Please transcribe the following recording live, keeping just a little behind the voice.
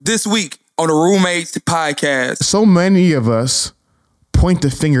This week on the Roommates podcast. So many of us point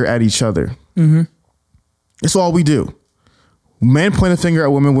the finger at each other. Mm-hmm. It's all we do. Men point the finger at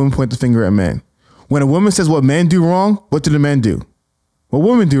women, women point the finger at men. When a woman says what men do wrong, what do the men do? What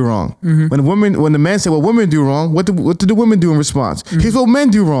women do wrong? Mm-hmm. When the men say what women do wrong, what do the women do in response? Mm-hmm. Here's what men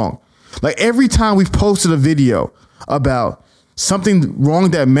do wrong. Like every time we've posted a video about something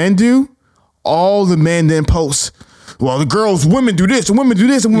wrong that men do, all the men then post, well, women do this, and women do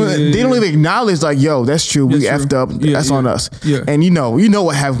this, and they don't even acknowledge, like, yo, that's true. We effed up. That's on us. Yeah. And you know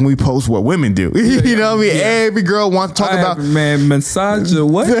what happens when we post what women do. You know what I mean? Yeah. Every girl wants to talk about massage or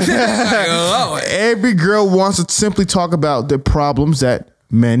what? Every girl wants to simply talk about the problems that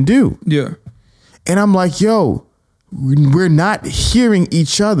men do. Yeah. And I'm like, yo, we're not hearing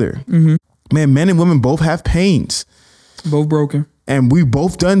each other. Mm-hmm. Man, men and women both have pains. Both broken. And we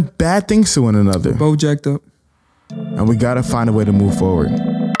both done bad things to one another. Both jacked up. And we got to find a way to move forward.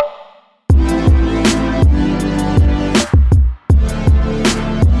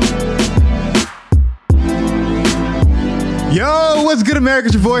 Yo, what's good, America?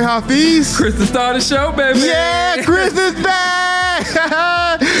 It's your boy, Hafeez. Chris to start the show, baby. Yeah, Chris is back.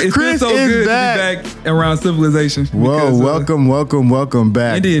 Chris so is good back. To be back around civilization. Whoa, welcome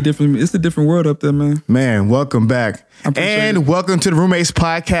back. It's a different world up there, man. Man, welcome back. And welcome to the Roommates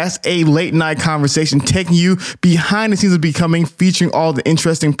podcast, a late night conversation taking you behind the scenes of becoming, featuring all the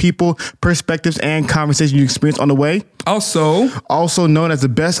interesting people, perspectives, and conversations you experience on the way. Also known as the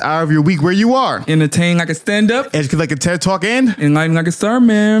best hour of your week where you are. Entertain like a stand-up. Educate like a TED Talk and enlighten like a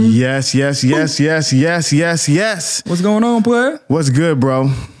sermon. Yes. What's going on, player? What's good, bro?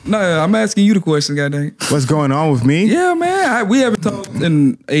 No, I'm asking you the question, goddamn. What's going on with me? Yeah, man. We haven't talked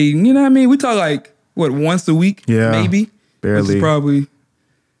in you know what I mean? We talk like, once a week? Yeah. Maybe? Barely. Which is probably,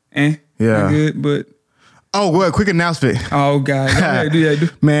 Yeah. Not good, but. Oh, well, quick announcement. Oh, God. Yeah, do.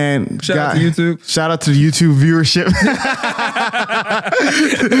 Man. Shout out to YouTube. Shout out to the YouTube viewership.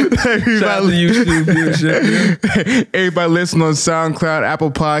 Yeah. Everybody listen on SoundCloud,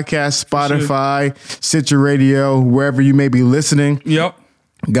 Apple Podcasts, Spotify, Stitcher Radio, wherever you may be listening. Yep.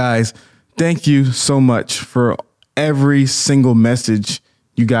 Guys, thank you so much for every single message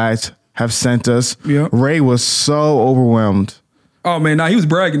you guys have sent us. Yep. Ray was so overwhelmed. Oh, man, he was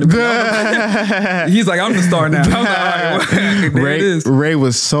bragging to me. He's like, I'm the star now. I was like, all right, Ray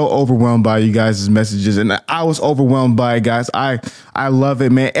was so overwhelmed by you guys' messages, and I was overwhelmed by it, guys. I love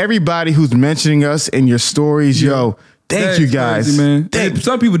it, man. Everybody who's mentioning us in your stories, yo, thank you guys. Crazy, man.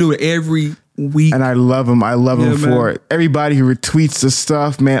 Some people do it every week. And I love them. I love them for it. Everybody who retweets the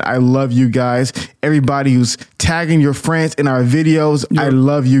stuff, man, I love you guys. Everybody who's tagging your friends in our videos, I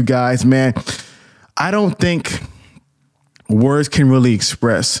love you guys, man. I don't think words can really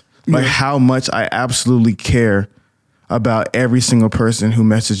express like how much I absolutely care about every single person who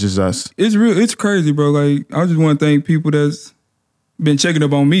messages us. It's real. It's crazy, bro. Like, I just want to thank people that's been checking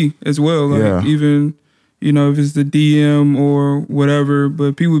up on me as well. Like, even, you know, if it's the DM or whatever,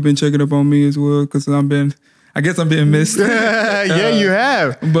 but people have been checking up on me as well because I guess I'm being missed. Yeah, you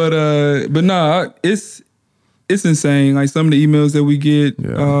have. But nah, it's insane. Like some of the emails that we get.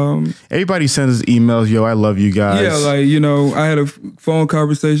 Yeah. Everybody sends us emails. Yo, I love you guys. Yeah, like, you know, I had a phone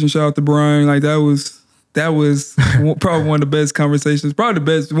conversation. Shout out to Brian. Like that was probably one of the best conversations. Probably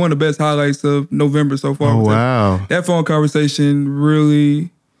one of the best highlights of November so far. Oh, wow. That phone conversation really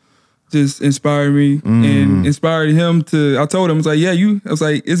just inspired me and inspired him to. I told him, I was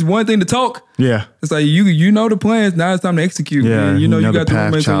like, it's one thing to talk. Yeah. It's like you know the plans. Now it's time to execute. Yeah. And you know you got the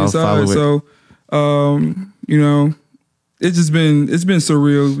roommates on your side. So. You know, it's been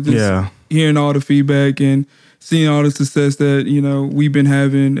surreal just hearing all the feedback and seeing all the success that, you know, we've been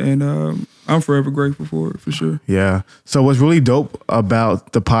having, and I'm forever grateful for it, for sure. Yeah. So what's really dope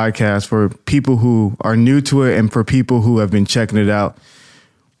about the podcast for people who are new to it and for people who have been checking it out,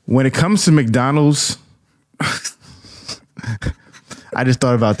 when it comes to McDonald's, I just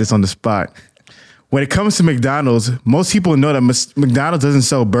thought about this on the spot. When it comes to McDonald's, most people know that McDonald's doesn't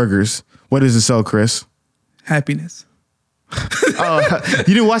sell burgers. What does it sell, Chris? Happiness. You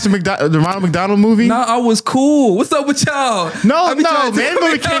didn't watch the Ronald McDonald movie? No, I was cool. What's up with y'all? No, man. This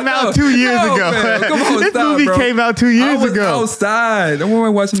movie came out 2 years ago. Man. Come on, this movie came out 2 years ago. I was outside. I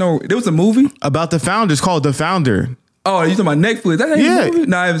wasn't watching there was a movie? About the founder. It's called The Founder. Oh, you talking about Netflix? That ain't a movie?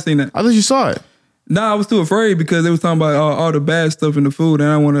 No, I haven't seen that. I thought you saw it. No, I was too afraid because they was talking about all the bad stuff in the food, and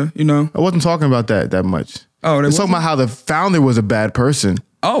I want to, you know. I wasn't talking about that much. Oh, they were talking about how the founder was a bad person.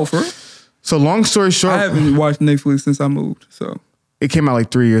 Oh, for real? So long story short, I haven't watched Netflix since I moved, so. It came out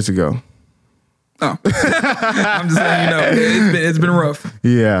like 3 years ago. Oh. I'm just letting you know. It's been rough.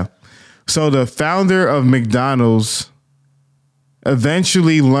 Yeah. So the founder of McDonald's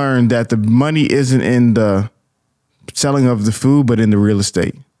eventually learned that the money isn't in the selling of the food, but in the real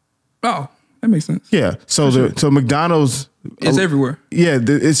estate. Oh, that makes sense. Yeah. So so McDonald's, it's everywhere. Yeah,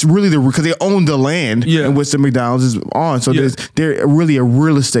 it's really because they own the land in which the McDonald's is on. So they're really a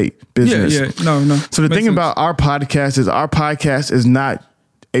real estate business. Yeah. No. So the thing about our podcast is not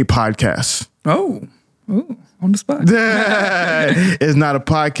a podcast. Oh, on the spot. It's not a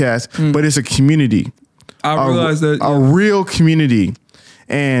podcast, but it's a community. I realize that. A real community.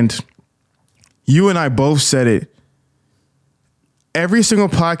 And you and I both said it. Every single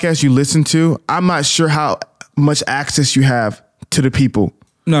podcast you listen to, I'm not sure how much access you have to the people.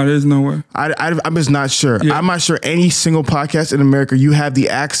 No, there's no way. I'm just not sure. Yeah. I'm not sure any single podcast in America you have the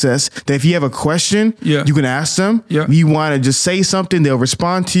access that if you have a question, you can ask them. Yeah. You want to just say something, they'll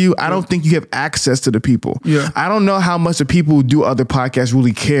respond to you. I don't think you have access to the people. Yeah. I don't know how much the people who do other podcasts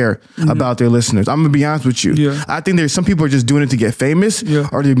really care about their listeners. I'm going to be honest with you. Yeah. I think there's some people are just doing it to get famous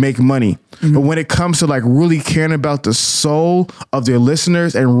or to make money. But when it comes to like really caring about the soul of their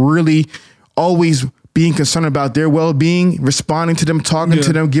listeners and really always being concerned about their well-being, responding to them, talking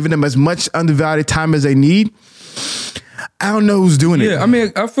to them, giving them as much undervalued time as they need, I don't know who's doing it. Yeah, I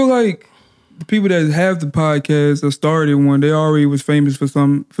mean, I feel like the people that have the podcast or started one, they already was famous for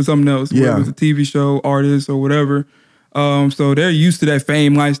something else. Whether it was a TV show, artist, or whatever. So they're used to that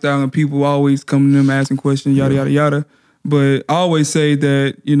fame lifestyle, and people always come to them asking questions, yada yada yada. But I always say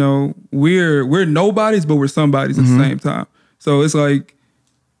that, you know, we're nobodies, but we're somebodies at the same time. So it's like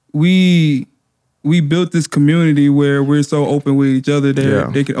we built this community where we're so open with each other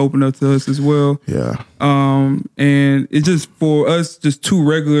that they can open up to us as well. Yeah. And it's just for us, just two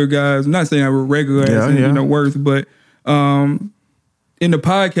regular guys. I'm not saying that we're regular as in worth, but in the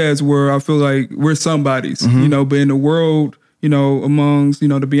podcast world, I feel like we're somebodies, you know, but in the world, you know, amongst, you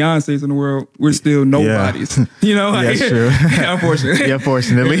know, the Beyoncés in the world, we're still nobodies. You know? Like, that's true. Unfortunately.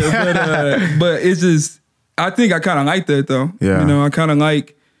 Unfortunately. But it's just, I think I kind of like that though. Yeah. You know, I kind of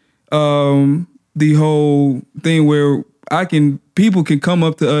like the whole thing where people can come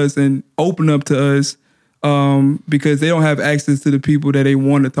up to us and open up to us because they don't have access to the people that they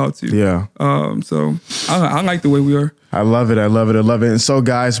want to talk to. Yeah. So I like the way we are. I love it. And so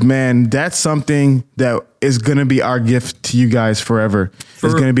guys, man, that's something that is going to be our gift to you guys forever.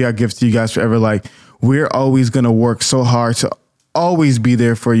 It's going to be our gift to you guys forever. Like, we're always going to work so hard to always be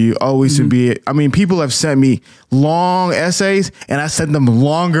there for you, always to be it. I mean, people have sent me long essays and I sent them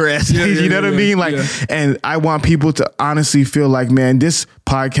longer essays, you know what I mean? Like, and I want people to honestly feel like, man, this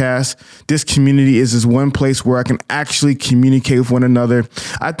podcast, this community is this one place where I can actually communicate with one another.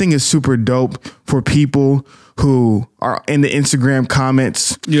 I think it's super dope for people who are in the Instagram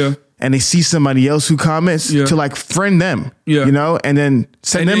comments. Yeah. And they see somebody else who comments to like friend them, you know, and then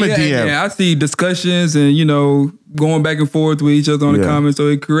send them a DM. Yeah, I see discussions and, you know, going back and forth with each other on the comments. So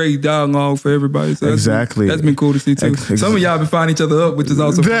it creates dialogue for everybody. So that's been cool to see too. Some of y'all been finding each other up, which is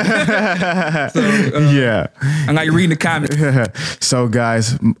also fun. So, I like reading the comments. So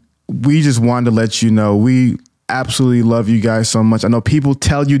guys, we just wanted to let you know, we absolutely love you guys so much. I know people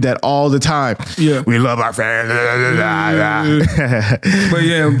tell you that all the time. Yeah, we love our fans. But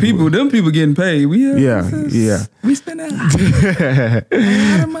them people getting paid. We spend a lot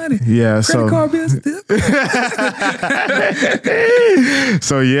of money. Yeah, credit card bills.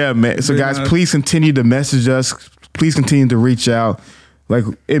 So yeah, man. So guys, please continue to message us. Please continue to reach out. Like,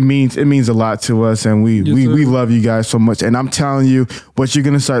 it means a lot to us, and we love you guys so much. And I'm telling you, what you're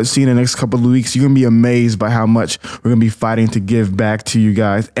gonna start seeing in the next couple of weeks, you're gonna be amazed by how much we're gonna be fighting to give back to you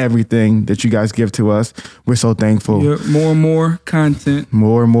guys. Everything that you guys give to us, we're so thankful. Yeah, more and more content,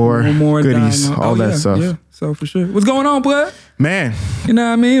 more and more goodies, all that stuff. Yeah, so for sure. What's going on, bud? Man, you know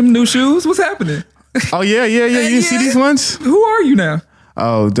what I mean? New shoes. What's happening? Oh yeah. You see these ones? Who are you now?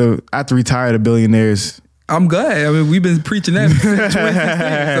 Oh, I have to retire the billionaires. I'm glad. I mean, we've been preaching that since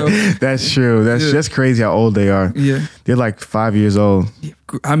 2016. So. That's true. That's just crazy how old they are. Yeah. They're like 5 years old.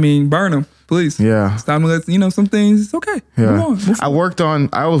 I mean, burn them, please. Yeah. It's time to let, some things, it's okay. Yeah. Move on.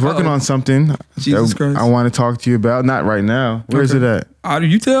 I was working on something Jesus Christ. I want to talk to you about. Not right now. Where is it at?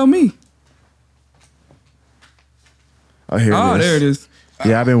 You tell me. Oh, here it is. There it is.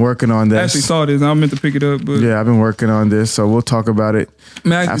 Yeah, I've been working on this. I actually saw this. I meant to pick it up, but yeah, I've been working on this, so we'll talk about it.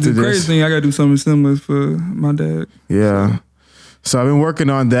 Man, after the crazy thing, I gotta do something similar for my dad. Yeah, so I've been working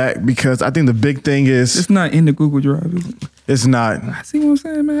on that because I think the big thing is it's not in the Google Drive, is it? It's not. I see what I'm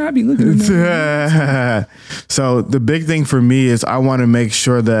saying, man. I be looking at that. So the big thing for me is I want to make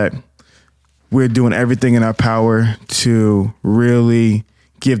sure that we're doing everything in our power to really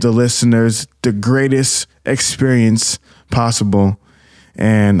give the listeners the greatest experience possible.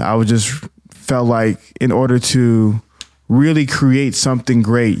 And I just felt like in order to really create something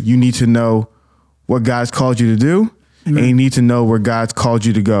great, you need to know what God's called you to do, and you need to know where God's called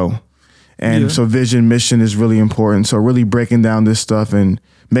you to go. And so vision, mission is really important. So really breaking down this stuff and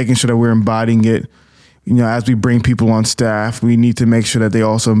making sure that we're embodying it. You know, as we bring people on staff, we need to make sure that they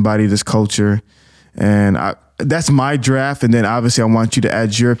also embody this culture. And that's my draft. And then obviously I want you to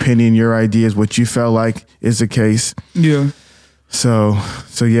add your opinion, your ideas, what you felt like is the case. Yeah. So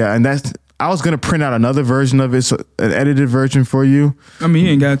yeah. And I was going to print out another version of it, so an edited version for you. I mean,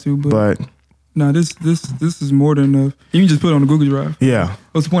 you ain't got to, but no, this is more than enough. You can just put it on the Google Drive. Yeah.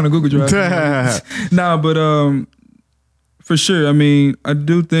 What's the point of Google Drive? Nah, but for sure. I mean, I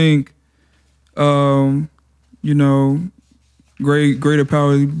do think, you know, greater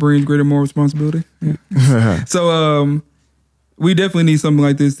power brings greater moral responsibility. Yeah. So we definitely need something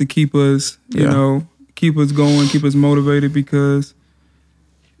like this to keep us, you know, keep us going, keep us motivated, because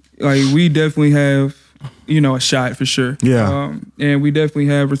like we definitely have, you know, a shot for sure. Yeah. And we definitely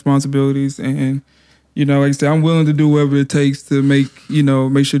have responsibilities, and, you know, like I said, I'm willing to do whatever it takes to make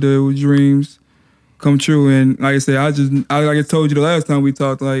sure the dreams come true. And like I said, like I told you the last time we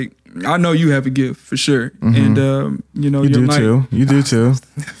talked, like, I know you have a gift for sure. And, you know, you do too. You do too.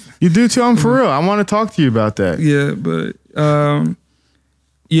 You do too. I'm for real. I want to talk to you about that. Yeah. But,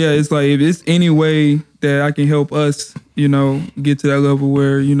 yeah, it's like, if it's any way that I can help us, you know, get to that level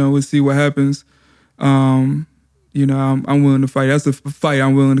where, you know, we'll see what happens. You know, I'm willing to fight. That's a fight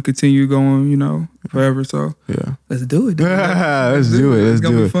I'm willing to continue going, you know, forever. So yeah, let's do it. Let's do it. It's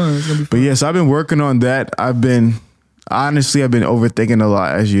gonna be fun. It's gonna be fun. But yes, I've been working on that. I've been overthinking a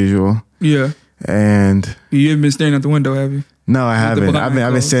lot as usual. Yeah. And you haven't been staring out the window, have you? No, I haven't. I've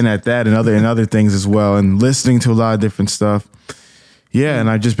been staring at that and other things as well, and listening to a lot of different stuff. Yeah, and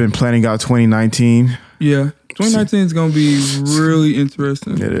I've just been planning out 2019. Yeah, 2019 is gonna be really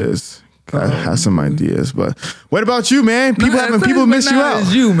interesting. It is. I have some ideas, but what about you, man? People miss you out.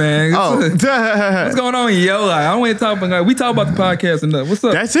 It's you, man. What's going on in your life? I don't want to talk about. We talk about the podcast enough. What's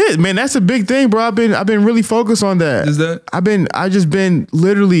up? That's it, man. That's a big thing, bro. I've been really focused on that. Is that? I just been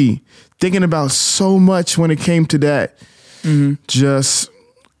literally thinking about so much when it came to that. Mm-hmm. Just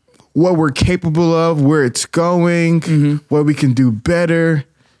what we're capable of, where it's going, what we can do better.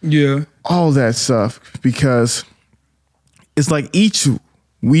 Yeah, all that stuff, because it's like each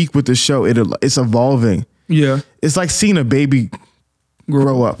week with the show, it's evolving. Yeah, it's like seeing a baby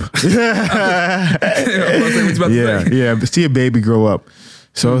grow up. Yeah, see a baby grow up.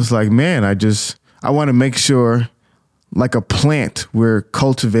 So it's like, man, I want to make sure, like a plant, we're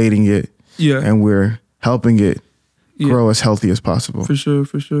cultivating it, and we're helping it grow as healthy as possible. For sure.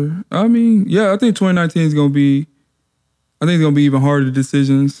 I mean, yeah, I think 2019 is gonna be. I think it's gonna be even harder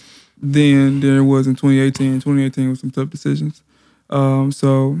decisions than it was in 2018. 2018 was some tough decisions.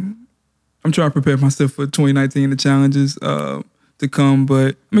 So I'm trying to prepare myself for 2019, the challenges to come,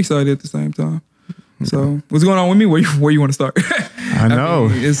 but I'm excited at the same time. So what's going on with me? Where you want to start? I know. I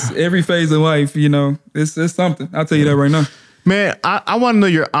mean, it's every phase of life, you know, it's something. I'll tell you that right now. Man, I want to know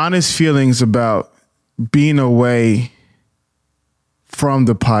your honest feelings about being away from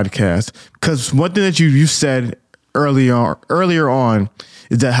the podcast. Because one thing that you said earlier on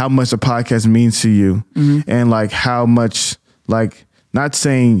is that how much the podcast means to you, and like how much, like, not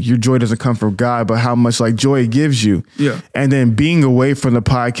saying your joy doesn't come from God, but how much like joy it gives you. Yeah. And then being away from the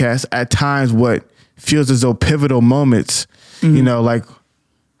podcast at times, what feels as though pivotal moments, you know, like,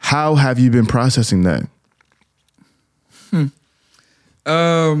 how have you been processing that?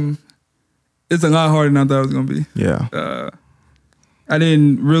 It's a lot harder than I thought it was gonna be. Yeah. I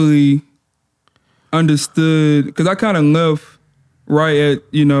didn't really understood, because I kind of left right at,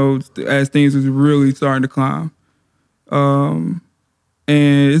 you know, as things was really starting to climb. And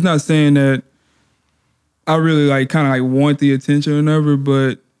it's not saying that I really like kind of like want the attention or whatever,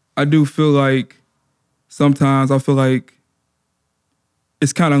 but I do feel like sometimes I feel like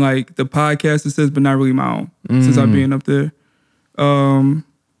it's kind of like the podcast it says, but not really my own since I've been up there.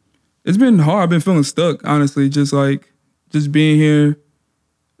 It's been hard. I've been feeling stuck, honestly, just being here.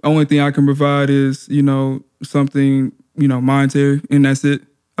 Only thing I can provide is, you know, something, you know, monetary, and that's it.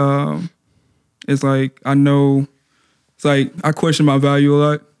 It's like, I know, it's like I question my value a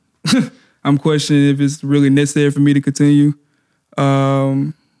lot. I'm questioning if it's really necessary for me to continue.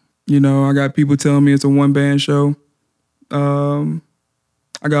 You know, I got people telling me it's a one-band show. I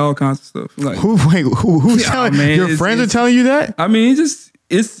got all kinds of stuff. Like, who's telling you? Your friends are telling you that? I mean,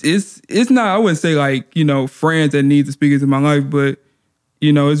 it's not, I wouldn't say like, you know, friends that need to speak into my life, but,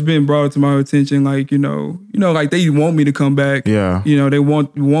 you know, it's been brought to my attention, like, you know, like they want me to come back. Yeah. You know, they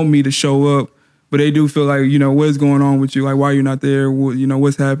want me to show up, but they do feel like, you know, what's going on with you? Like, why you're not there? What, you know,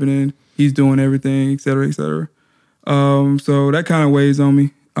 what's happening? He's doing everything, et cetera, et cetera. So that kind of weighs on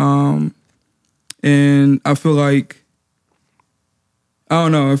me. And I feel like, I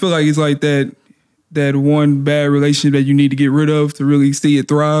don't know, I feel like it's like that one bad relationship that you need to get rid of to really see it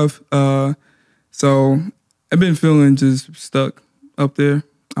thrive. So I've been feeling just stuck up there,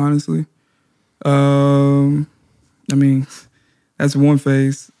 honestly. I mean, that's one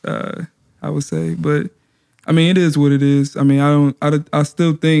phase, I would say. But I mean, it is what it is. I mean, I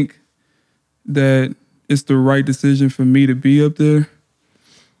still think that it's the right decision for me to be up there.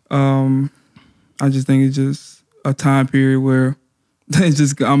 I just think it's just a time period where I'm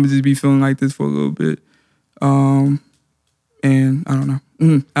gonna just be feeling like this for a little bit. And I don't know.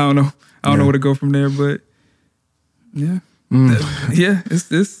 I don't know where to go from there, but yeah. Yeah,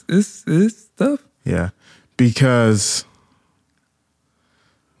 it's tough. Yeah. Because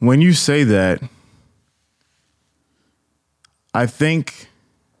when you say that, I think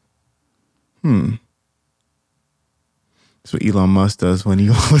that's what Elon Musk does when he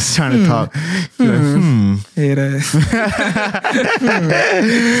was trying to talk. Head ass.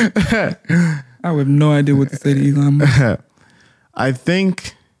 I have no idea what to say to Elon Musk. I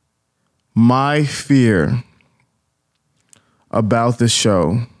think my fear about the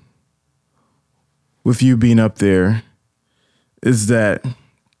show, with you being up there, is that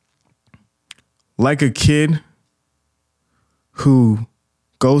like a kid who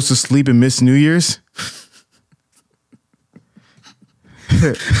goes to sleep and miss New Year's.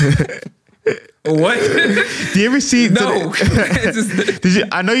 What? Do you ever see? No. Did you?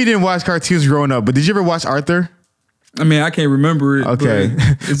 I know you didn't watch cartoons growing up, but did you ever watch Arthur? I mean, I can't remember it. Okay,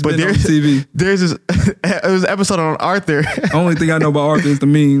 but it's been on TV. There's this. It was an episode on Arthur. The only thing I know about Arthur is the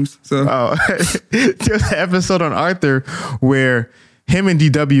memes. So, there's an episode on Arthur where him and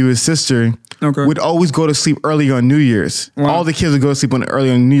DW, his sister, would always go to sleep early on New Year's. Wow. All the kids would go to sleep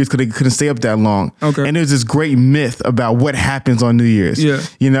early on New Year's because they couldn't stay up that long. Okay. And there's this great myth about what happens on New Year's. Yeah.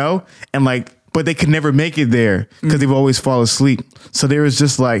 You know? And like, but they could never make it there because they've always fall asleep. So there was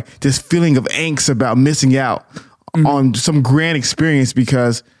just like this feeling of angst about missing out on some grand experience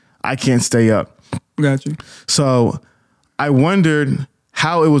because I can't stay up. Got you. So I wondered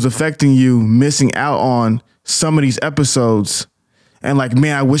how it was affecting you missing out on some of these episodes. And like,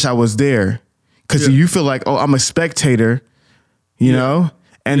 man, I wish I was there. Because you feel like, oh, I'm a spectator, you know?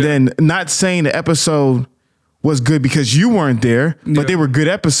 And then not saying the episode was good because you weren't there, but they were good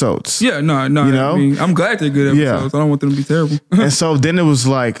episodes. Yeah, no. You know? I mean, I'm glad they're good episodes. I don't want them to be terrible. And so then it was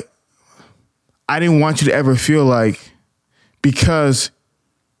like, I didn't want you to ever feel like because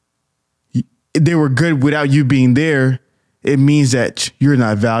they were good without you being there, it means that you're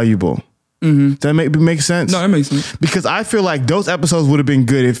not valuable. Does that make sense? No, that makes sense. Because I feel like those episodes would have been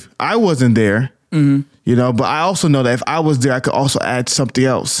good if I wasn't there, you know, but I also know that if I was there, I could also add something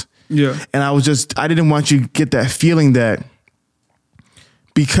else. Yeah. And I didn't want you to get that feeling that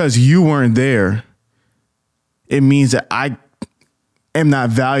because you weren't there, it means that I am not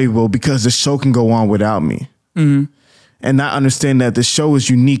valuable because the show can go on without me. And not understand that the show is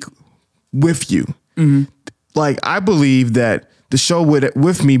unique with you. Like, I believe that the show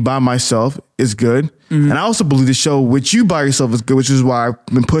with me by myself is good. And I also believe the show with you by yourself is good, which is why I've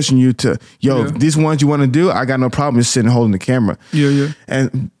been pushing you to, these ones you want to do, I got no problem just sitting holding the camera.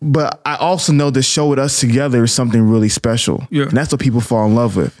 But I also know the show with us together is something really special. And that's what people fall in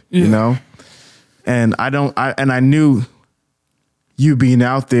love with, you know? And I knew you being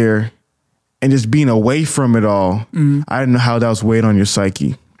out there and just being away from it all, I didn't know how that was weighing on your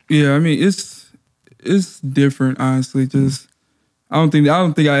psyche. Yeah, I mean, it's different, honestly. Just I don't think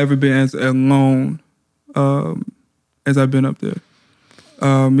I ever been as alone as I've been up there.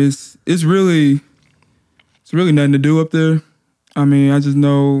 It's really nothing to do up there. I mean, I just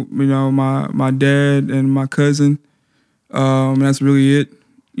know, you know, my dad and my cousin. And that's really it,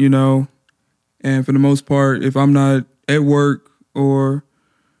 you know. And for the most part, if I'm not at work or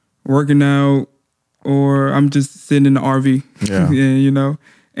working out or I'm just sitting in the RV, you know,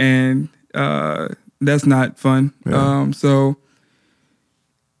 and that's not fun. So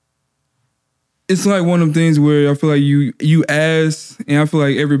it's like one of them things where I feel like you ask, and I feel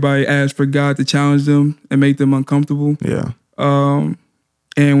like everybody asks for God to challenge them and make them uncomfortable. Yeah. And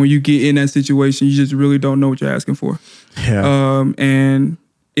when you get in that situation, you just really don't know what you're asking for. Yeah. And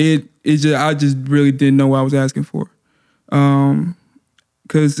I just really didn't know what I was asking for.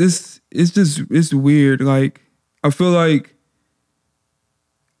 'Cause it's weird. Like, I feel like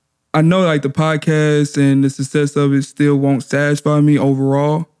I know like the podcast and the success of it still won't satisfy me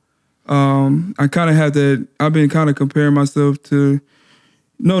overall. I kind of have that. I've been kind of comparing myself to, you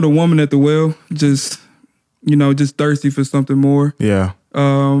know, the woman at the well, just thirsty for something more. Yeah.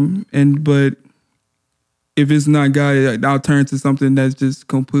 But if it's not God, I'll turn to something that's just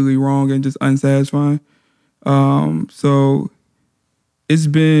completely wrong and just unsatisfying. So it's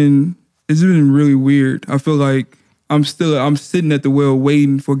been really weird. I feel like I'm sitting at the well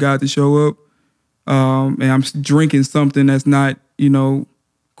waiting for God to show up. And I'm drinking something that's not,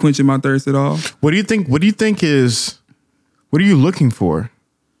 quenching my thirst at all. What are you looking for?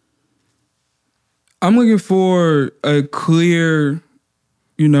 I'm looking for a clear,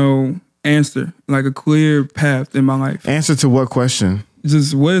 answer, like a clear path in my life. Answer to what question?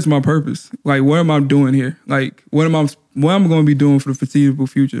 Just what is my purpose? Like, what am I doing here? Like, what am I going to be doing for the foreseeable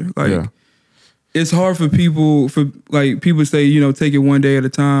future? Like, It's hard for people say, take it one day at a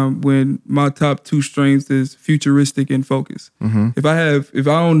time, when my top two strengths is futuristic and focus. Mm-hmm. If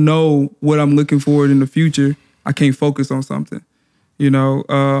I don't know what I'm looking for in the future, I can't focus on something,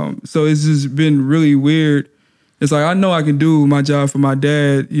 So it's just been really weird. It's like, I know I can do my job for my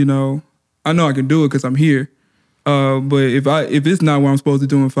dad, I know I can do it because I'm here. But if it's not what I'm supposed to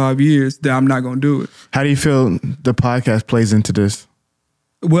do in 5 years, then I'm not going to do it. How do you feel the podcast plays into this?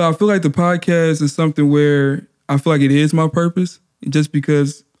 Well, I feel like the podcast is something where I feel like it is my purpose, just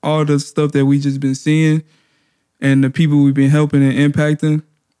because all the stuff that we just been seeing and the people we've been helping and impacting.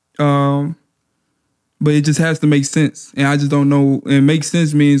 But it just has to make sense. And I just don't know. And make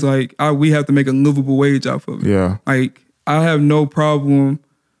sense means like we have to make a livable wage off of it. Yeah. Like, I have no problem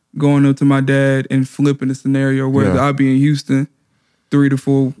going up to my dad and flipping the scenario where I'll be in Houston 3 to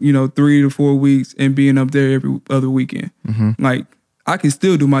 4 weeks and being up there every other weekend. Mm-hmm. Like, I can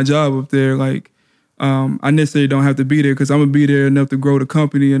still do my job up there. Like, I necessarily don't have to be there because I'm going to be there enough to grow the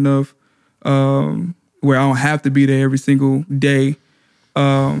company enough where I don't have to be there every single day.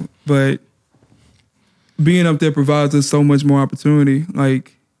 But being up there provides us so much more opportunity.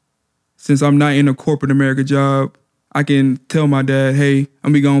 Like, since I'm not in a corporate America job, I can tell my dad, hey,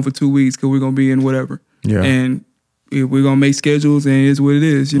 I'm going to be gone for 2 weeks because we're going to be in whatever. Yeah. And we're going to make schedules and it's what it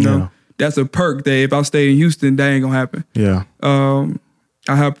is, Yeah. That's a perk that if I stay in Houston, that ain't going to happen. Yeah.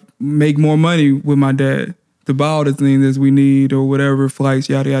 I have make more money with my dad to buy all the things that we need or whatever, flights,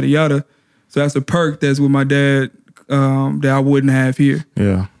 yada, yada, yada. So that's a perk that's with my dad that I wouldn't have here.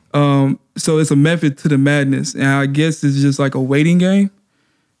 Yeah. So it's a method to the madness. And I guess it's just like a waiting game.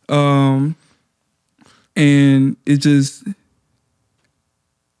 And it just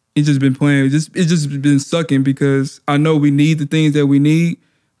been playing. It just been sucking because I know we need the things that we need.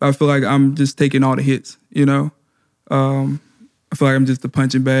 But I feel like I'm just taking all the hits, I feel like I'm just a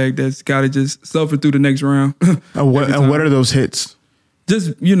punching bag that's got to just suffer through the next round. And what are those hits?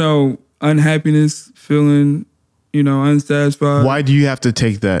 Just, unhappiness, feeling, unsatisfied. Why do you have to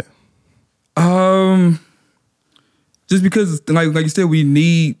take that? Just because, like you said, we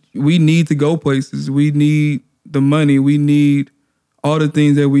need to go places. We need the money. We need all the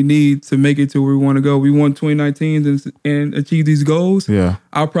things that we need to make it to where we want to go. We want 2019 and achieve these goals. Yeah.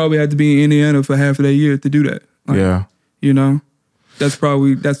 I'll probably have to be in Indiana for half of that year to do that. Like, that's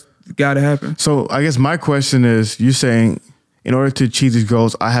got to happen. So I guess my question is, you're saying in order to achieve these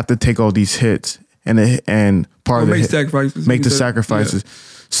goals, I have to take all these hits and part of make sacrifices. Make the sacrifices. Yeah.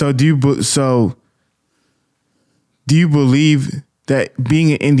 So do you believe that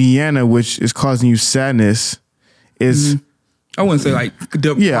being in Indiana, which is causing you sadness, is I wouldn't say like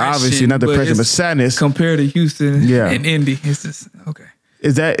depression. Yeah, obviously not depression, but sadness compared to Houston and Indy. It's just okay.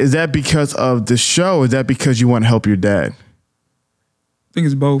 Is that because of the show? Or is that because you want to help your dad? I think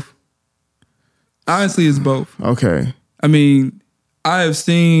it's both. Honestly, it's both. Okay. I mean, I have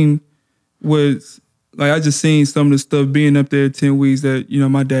seen I just seen some of the stuff being up there 10 weeks that,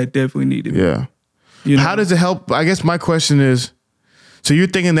 my dad definitely needed. Yeah. How does it help? I guess my question is, so you're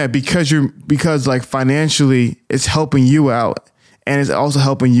thinking that because like financially it's helping you out and it's also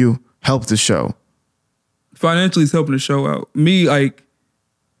helping you help the show. Financially it's helping the show out. Me, like,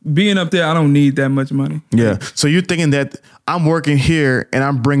 being up there, I don't need that much money. Yeah. So you're thinking that I'm working here and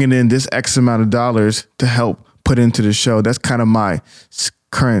I'm bringing in this X amount of dollars to help put into the show. That's kind of my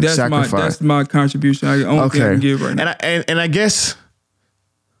current sacrifice. That's my contribution. I only thing I can give right now. And I guess,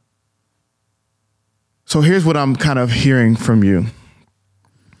 so here's what I'm kind of hearing from you.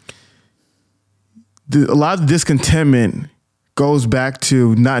 A lot of discontentment goes back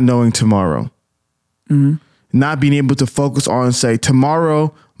to not knowing tomorrow. Mm-hmm. Not being able to focus on, say,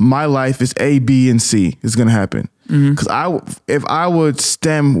 tomorrow, my life is A, B, and C is going to happen. Because if I would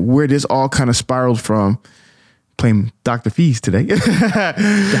stem where this all kind of spiraled from, playing Dr. Hafeez today,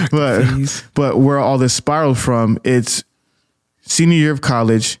 but where all this spiraled from, it's senior year of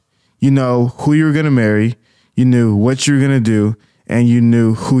college, you know who you were going to marry, you knew what you were going to do, and you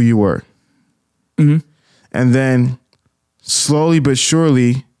knew who you were. And then slowly but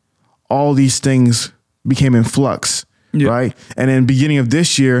surely, all these things became in flux, right? And then beginning of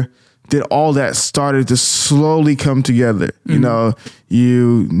this year, that all that started to slowly come together. You know,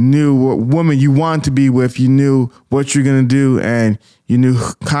 you knew what woman you wanted to be with, you knew what you're going to do, and you knew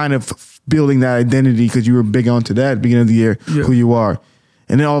kind of building that identity because you were big onto that at the beginning of the year, who you are.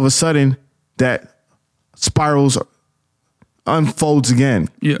 And then all of a sudden that spirals unfolds again.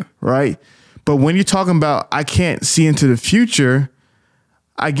 Yeah. Right. But when you're talking about, I can't see into the future,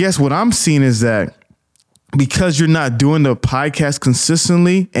 I guess what I'm seeing is that because you're not doing the podcast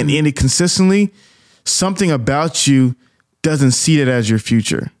consistently and in it consistently, something about you doesn't see it as your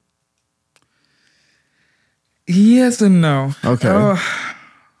future. Yes and no. Okay.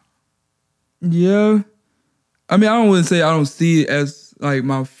 Yeah. I mean, I wouldn't say I don't see it as like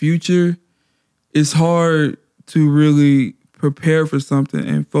my future. It's hard to really prepare for something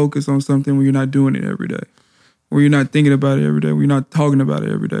and focus on something when you're not doing it every day, where you're not thinking about it every day, where you're not talking about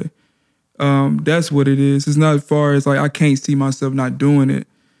it every day. That's what it is. It's not as far as like I can't see myself not doing it.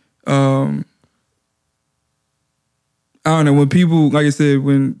 I don't know, when people, like I said,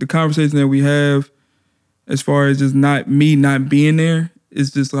 when the conversation that we have as far as just not being there,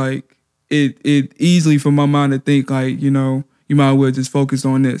 it's just like it easily for my mind to think like, you know, you might as well just focus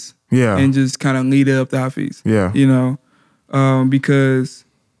on this. Yeah. And just kind of lead it up to Hafeez. Yeah. You know, because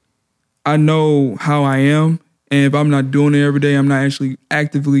I know how I am. And if I'm not doing it every day, I'm not actually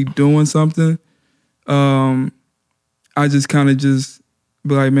actively doing something. I just kind of just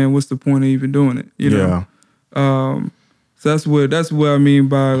be like, man, what's the point of even doing it? You know? So that's what I mean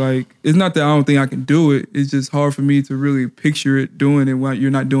by like, it's not that I don't think I can do it. It's just hard for me to really picture it doing it when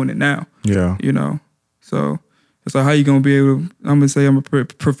you're not doing it now. Yeah. You know? So it's like, how you going to be able to, I'm going to say I'm a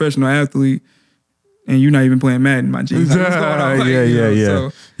professional athlete and you're not even playing Madden, my G. Like, what's going on? Like,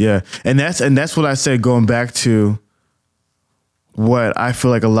 yeah. And that's what I said, going back to what I feel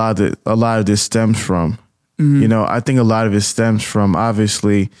like a lot of this stems from. You know, I think a lot of it stems from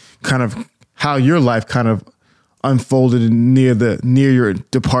obviously kind of how your life kind of unfolded near your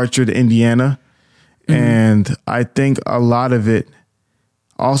departure to Indiana. And I think a lot of it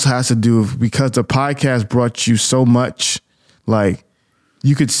also has to do with because the podcast brought you so much, like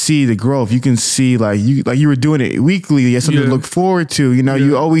you could see the growth. You can see like you were doing it weekly. You had something to look forward to. You know,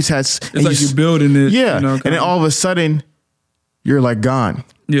 you always had. It's like you're building it. Yeah, you know, and then all of a sudden, you're like gone.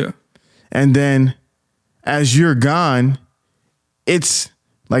 Yeah, and then as you're gone, it's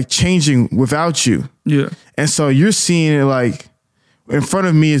like changing without you. Yeah, and so you're seeing it like in front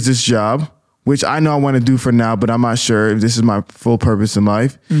of me is this job, which I know I want to do for now, but I'm not sure if this is my full purpose in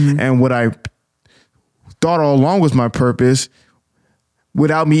life. And what I thought all along was my purpose,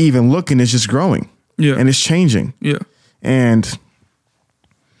 without me even looking, it's just growing. Yeah. And it's changing. Yeah. And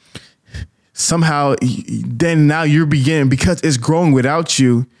somehow then now you're beginning, because it's growing without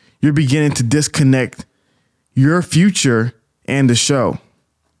you, you're beginning to disconnect your future and the show.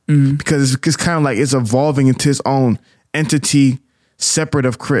 Because it's kind of like it's evolving into its own entity separate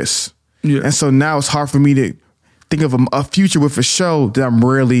of Chris. Yeah. And so now it's hard for me to think of a future with a show that I'm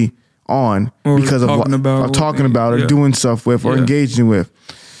rarely on or because talking about or doing stuff with or engaging with.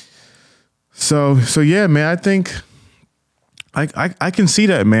 So yeah, man, I think I can see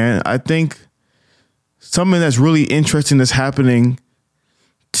that, man. I think something that's really interesting that's happening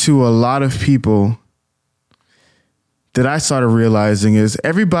to a lot of people that I started realizing is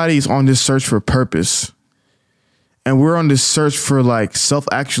everybody's on this search for purpose. And we're on this search for like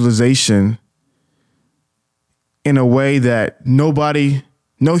self-actualization in a way that no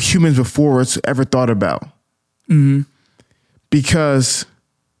humans before us ever thought about. Because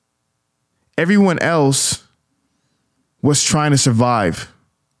everyone else was trying to survive.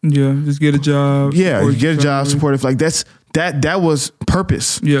 Yeah, just get a job. Yeah, get a job, supportive. Like that was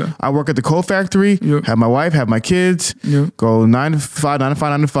purpose. Yeah. I work at the coal factory, have my wife, have my kids, go 9 to 5, 9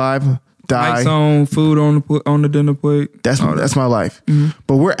 to 5, die. Lights on, food on the dinner plate. That's my life.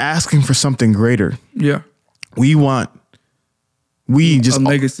 But we're asking for something greater. Yeah. We just a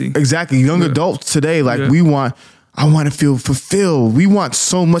legacy. Exactly. Young adults today, like I want to feel fulfilled. We want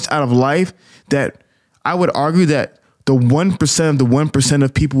so much out of life that I would argue that the 1% of the 1%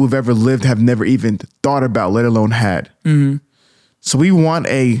 of people who've ever lived have never even thought about, let alone had. So we want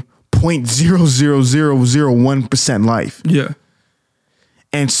a 0.00001% life. Yeah.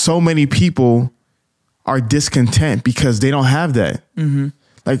 And so many people are discontent because they don't have that.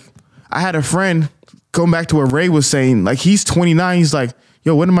 Like I had a friend, going back to what Ray was saying, like he's 29. He's like,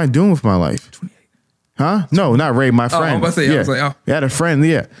 yo, what am I doing with my life? 28. Huh? No, not Ray, my friend. I was like, oh. I had a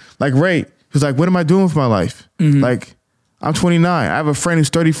friend, like Ray, who's like, what am I doing with my life? Like, I'm 29. I have a friend who's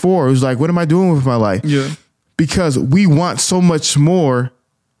 34 who's like, what am I doing with my life? Yeah. Because we want so much more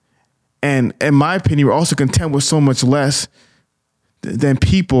And in my opinion, we're also content with so much less than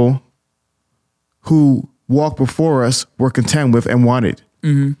people who walked before us were content with and wanted.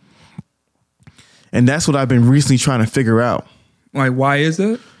 Mm-hmm. And that's what I've been recently trying to figure out. Like, why is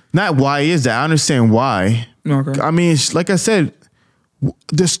that? Not why is that. I understand why. Okay. I mean, like I said,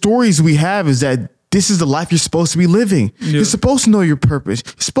 the stories we have is that this is the life you're supposed to be living. Yeah. You're supposed to know your purpose.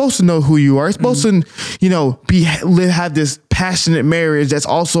 You're supposed to know who you are. You're supposed to, have this passionate marriage that's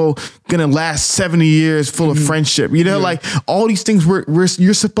also gonna last 70 years, full of friendship. Like all these things.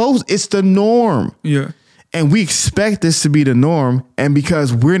 You're supposed. It's the norm. Yeah. And we expect this to be the norm, and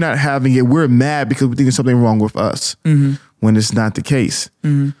because we're not having it, we're mad because we think there's something wrong with us. When it's not the case.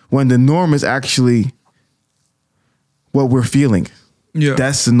 When the norm is actually what we're feeling. Yeah.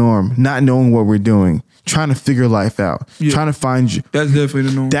 That's the norm. Not knowing what we're doing. Trying to figure life out. Yeah. Trying to find you. That's definitely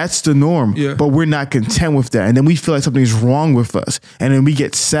the norm. That's the norm. Yeah. But we're not content with that. And then we feel like something's wrong with us. And then we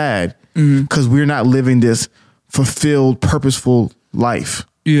get sad because we're not living this fulfilled, purposeful life.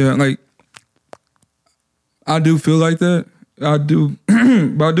 Yeah, like I do feel like that. I do.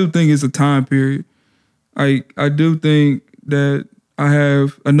 But I do think it's a time period. I do think that I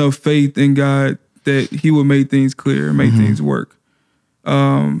have enough faith in God that he will make things clear and make things work.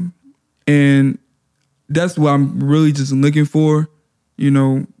 And that's what I'm really just looking for.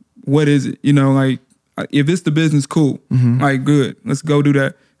 What is it? Like if it's the business, cool. Like good, let's go do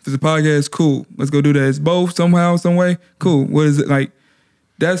that. If it's a podcast, cool, let's go do that. It's both somehow, some way, cool. What is it like?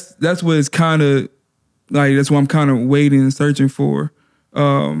 That's what it's kind of like. That's what I'm kind of waiting and searching for.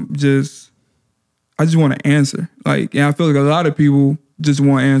 I just want an answer. Like, and I feel like a lot of people just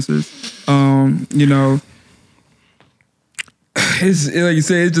want answers. It's like you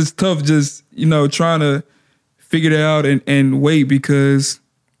say, it's just tough just, trying to figure it out and wait because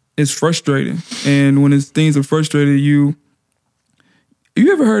it's frustrating. And when things are frustrated, you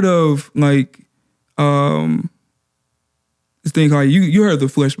ever heard of like this thing called you heard of the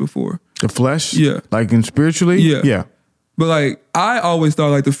flesh before? The flesh? Yeah. Like in spiritually? Yeah. Yeah. But like I always thought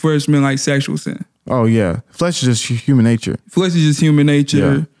like the flesh meant like sexual sin. Oh yeah. Flesh is just human nature. Flesh is just human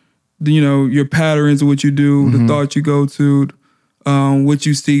nature. Yeah. Your patterns of what you do, the thoughts you go to, what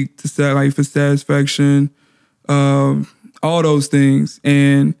you seek to set like for satisfaction, all those things.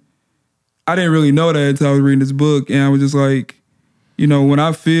 And I didn't really know that until I was reading this book. And I was just like, when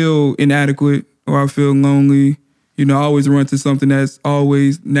I feel inadequate or I feel lonely, I always run to something that's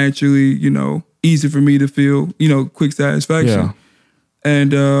always naturally, easy for me to feel, quick satisfaction.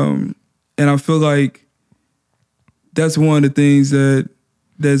 Yeah. And I feel like that's one of the things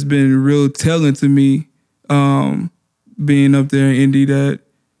that's been real telling to me, being up there in Indy, that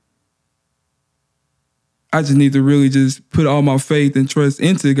I just need to really just put all my faith and trust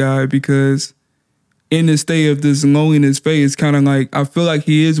into God, because in this state of this loneliness phase, kind of like, I feel like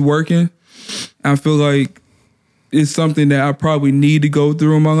he is working. I feel like it's something that I probably need to go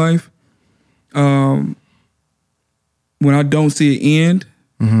through in my life. When I don't see an end,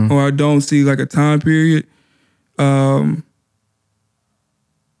 or I don't see like a time period,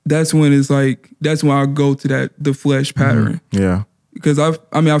 that's when I go to the flesh pattern. Yeah. Because I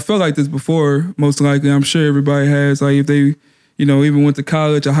felt like this before, most likely. I'm sure everybody has. Like if they, even went to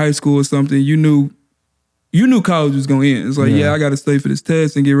college or high school or something, you knew college was going to end. It's like, I got to study for this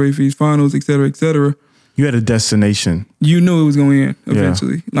test and get ready for these finals, et cetera, et cetera. You had a destination. You knew it was going to end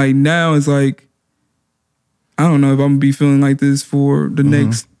eventually. Yeah. Like now it's like, I don't know if I'm going to be feeling like this for the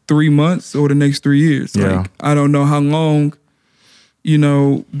next 3 months or the next 3 years. Yeah. Like, I don't know how long,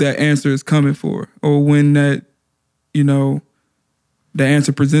 that answer is coming for, or when that, the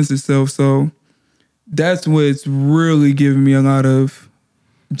answer presents itself. So that's what's really giving me a lot of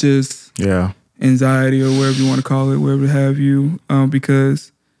just anxiety, or whatever you want to call it, whatever have you,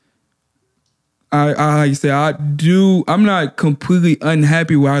 because I like you say, I'm not completely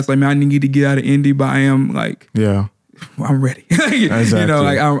unhappy where I was like, man, I need to get out of Indy, but I am like, I'm ready. Exactly.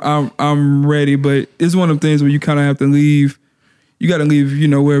 Like I'm ready, but it's one of the things where you kind of have to leave. You got to leave,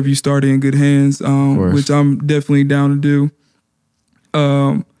 wherever you started in good hands, which I'm definitely down to do.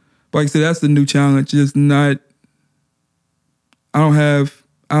 But like I said, that's the new challenge. Just not, I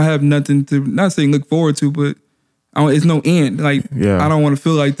have nothing to, not saying look forward to, but it's no end. Like, I don't want to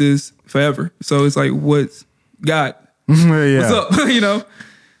feel like this forever. So it's like, what's God? What's up?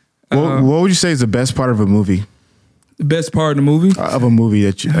 What would you say is the best part of a movie? The best part of the movie? Of a movie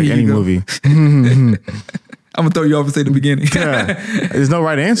that you, like any movie. I'm gonna throw you off and say the beginning. There's no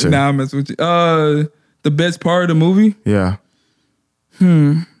right answer. Nah, I'm messing with you. The best part of the movie? Yeah.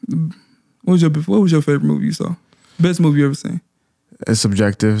 What was your favorite movie you saw? Best movie you ever seen? It's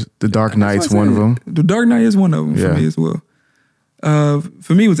subjective. The Dark Knight's one of them. The Dark Knight is one of them for me as well.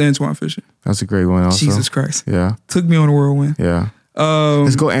 For me, it was Antoine Fisher. That's a great one also. Jesus Christ. Yeah. Took me on a whirlwind. Yeah.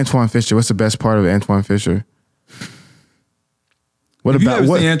 Let's go Antoine Fisher. What's the best part of Antoine Fisher? What if about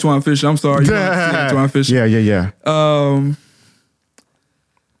you seen Antoine Fisher? I'm sorry. You haven't seen Antoine Fisher. Yeah.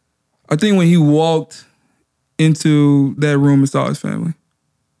 I think when he walked into that room and saw his family.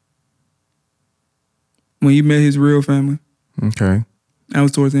 When he met his real family. Okay. That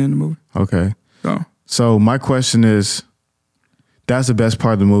was towards the end of the movie. Okay. So my question is, that's the best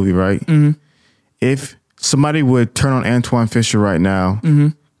part of the movie, right? Mm-hmm. If somebody would turn on Antoine Fisher right now, mm-hmm.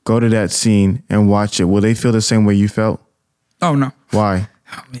 go to that scene and watch it, will they feel the same way you felt? Oh, no. Why?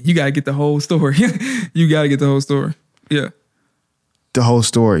 Oh, man, you got to get the whole story. You got to get the whole story. Yeah. The whole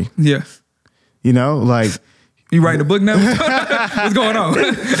story. Yeah. You know, like... You writing a book now? What's going on?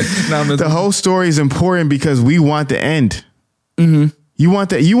 The whole story is important because we want the end. Mm-hmm. You want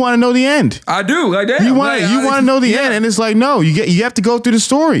that. You want to know the end. I do. Like that. You want to know the end, and it's like, no, you have to go through the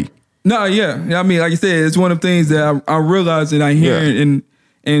story. No, yeah. I mean, like you said, it's one of the things that I realize that I hear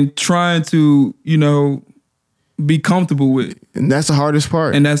and trying to, be comfortable with. And that's the hardest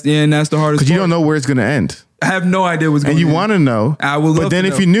part. And that's the hardest part. Because you don't know where it's going to end. I have no idea what's going to end. And you want to know. I would love But then to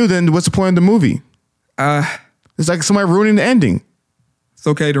if know. you knew, then what's the point of the movie? It's like somebody ruining the ending. It's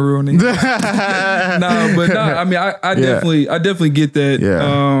okay to ruin it. I mean, I definitely get that.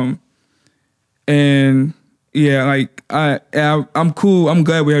 Yeah. And yeah, like I'm cool. I'm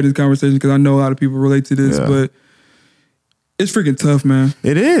glad we had this conversation because I know a lot of people relate to this, but it's freaking tough, man.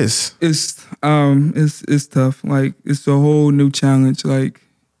 It is. It's tough. Like it's a whole new challenge. Like,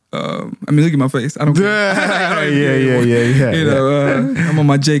 I mean, look at my face. I don't care. Yeah. I'm on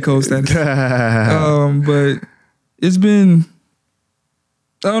my J. Cole status. But it's been,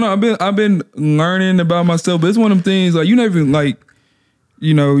 I don't know. I've been learning about myself, but it's one of them things like you never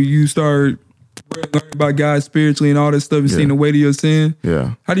you start learning about God spiritually and all this stuff and seeing the weight of your sin.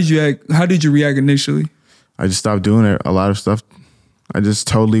 Yeah. How did you act? How did you react initially? I just stopped doing it. A lot of stuff. I just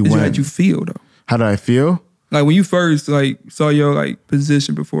totally went. How did you feel though? How did I feel? Like when you first saw your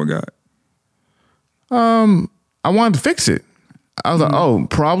position before God. I wanted to fix it. I was like, oh,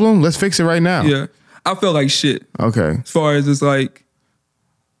 problem? Let's fix it right now. Yeah. I felt like shit. Okay. As far as it's like,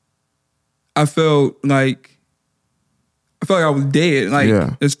 I felt like I was dead.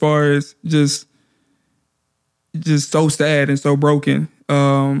 Like as far as just so sad and so broken.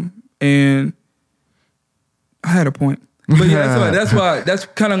 And I had a point. But yeah, that's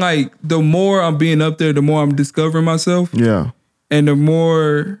kind of like the more I'm being up there, the more I'm discovering myself. Yeah. And the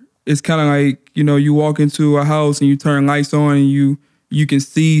more it's kind of like, you walk into a house and you turn lights on and you can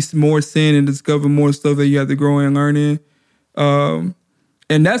see more sin and discover more stuff that you have to grow and learn in.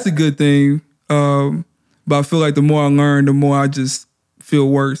 And that's a good thing. But I feel like the more I learn, the more I just feel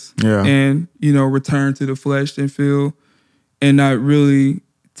worse. Yeah. And, return to the flesh and not really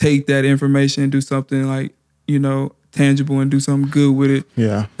take that information and do something tangible and do something good with it.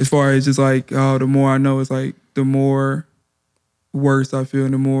 Yeah. As far as just the more I know, it's like the more worse I feel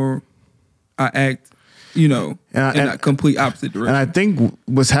and the more I act, in a complete opposite direction. And I think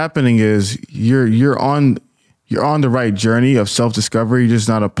what's happening is you're on the right journey of self-discovery. You're just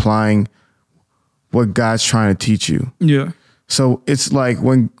not applying what God's trying to teach you. Yeah. So it's like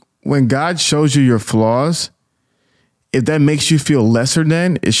when God shows you your flaws, if that makes you feel lesser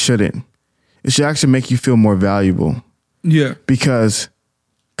than, it shouldn't. It should actually make you feel more valuable. Yeah. Because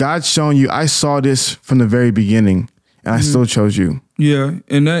God's showing you, I saw this from the very beginning and I still chose you. Yeah.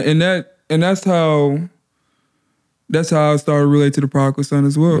 And that's how I started to relate to the prodigal son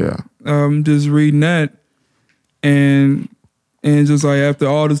as well. Yeah. Just reading that and just like after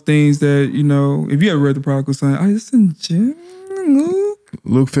all the things that, if you ever read the prodigal son, it's in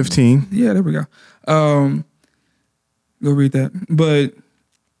Luke 15. Yeah, there we go. Go read that. But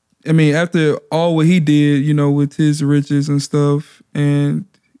I mean, after all what he did, with his riches and stuff, and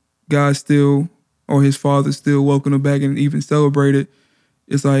God still, or his father still welcomed him back and even celebrated,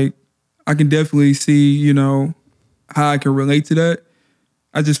 it's like, I can definitely see, how I can relate to that.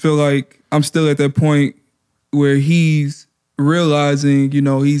 I just feel like I'm still at that point where he's realizing,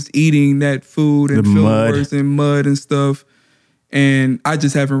 he's eating that food and feeling worse and mud and stuff. And I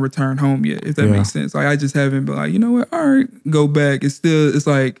just haven't returned home yet, if that makes sense. Like, I just haven't been like, you know what, all right, go back. It's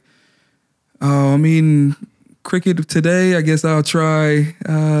like, oh, I'm eating cricket today. I guess I'll try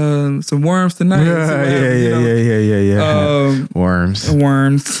some worms tonight. Yeah. Worms.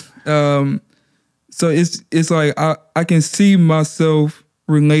 So it's like I can see myself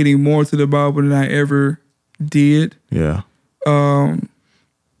relating more to the Bible than I ever did. Yeah.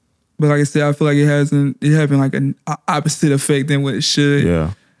 But like I said, I feel like it having like an opposite effect than what it should.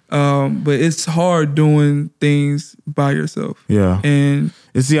 Yeah. But it's hard doing things by yourself. Yeah. And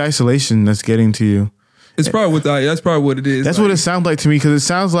it's the isolation that's getting to you. That's probably what it is. That's what it sounds like to me, because it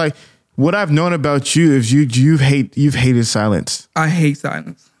sounds like what I've known about you is you've hated silence. I hate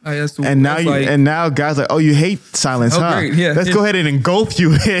silence. Now guys like, oh, you hate silence, huh? Great. Yeah. Let's go ahead and engulf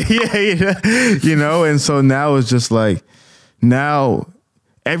you. Yeah. And so now it's just like, now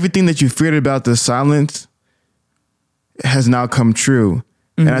everything that you feared about the silence has now come true.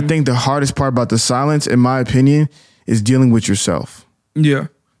 Mm-hmm. And I think the hardest part about the silence, in my opinion, is dealing with yourself. Yeah.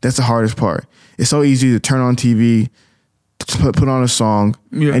 That's the hardest part. It's so easy to turn on TV, put on a song,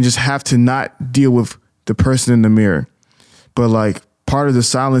 and just have to not deal with the person in the mirror. But like, part of the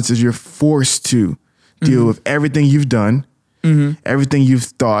silence is you're forced to deal with everything you've done, everything you've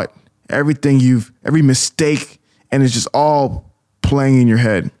thought, every mistake, and it's just all playing in your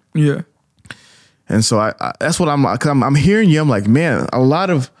head. Yeah. And so I that's what I'm hearing you. I'm like, man, a lot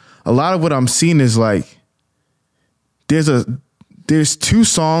of what I'm seeing is like, there's two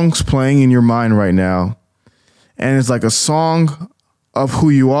songs playing in your mind right now, and it's like a song of who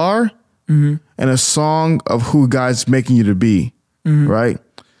you are and a song of who God's making you to be, right?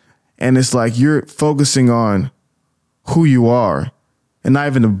 And it's like you're focusing on who you are, and not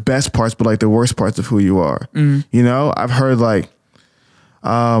even the best parts, but like the worst parts of who you are. You know, I've heard like,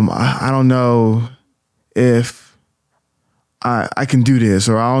 I don't know if I can do this,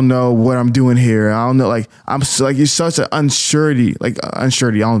 or I don't know what I'm doing here. I don't know, like you're such an unsurety. I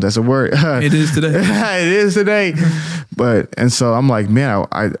don't know if that's a word. It is today. It is today. And so I'm like, man,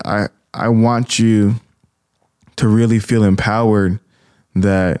 I want you to really feel empowered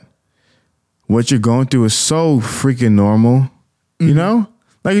that what you're going through is so freaking normal. You know,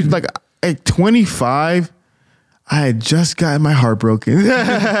 like at 25, I had just gotten my heart broken.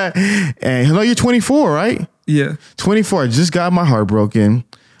 And hello, you're 24, right? Yeah. 24. I just got my heart broken.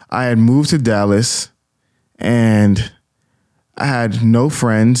 I had moved to Dallas and I had no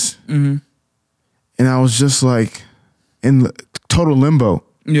friends. And I was just like in total limbo.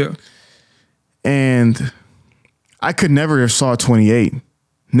 Yeah. And I could never have saw 28.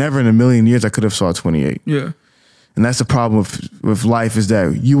 Never in a million years I could have saw 28. Yeah. And that's the problem with life, is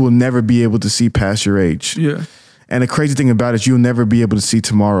that you will never be able to see past your age. Yeah. And the crazy thing about it is you'll never be able to see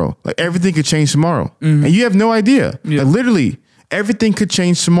tomorrow. Like, everything could change tomorrow. And you have no idea. Yeah. Like, literally, everything could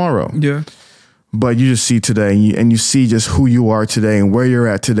change tomorrow. Yeah. But you just see today, and you see just who you are today and where you're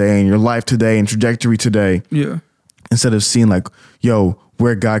at today and your life today and trajectory today. Yeah. Instead of seeing like, yo,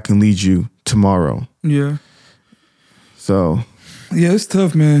 where God can lead you tomorrow. Yeah. So. Yeah, it's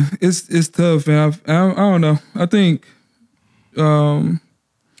tough, man. It's tough, man. I don't know. I think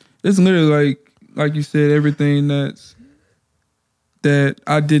it's literally like you said, everything that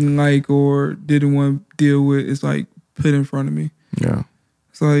I didn't like or didn't want to deal with is like put in front of me. Yeah.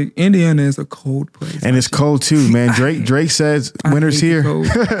 It's like Indiana is a cold place. And it's cold too, man. Drake says winter's here.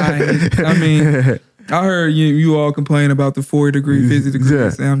 I mean, I heard you all complain about the 40-degree, 50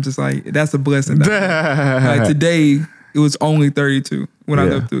 degrees, and I'm just like, that's a blessing. Like today, it was only 32 when I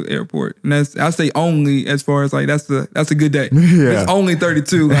left the airport, and I say only as far as like that's a good day. Yeah. It's only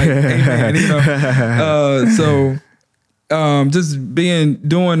 32, like amen, you know. So just doing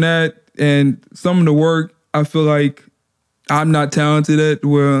that, and some of the work I feel like I'm not talented at.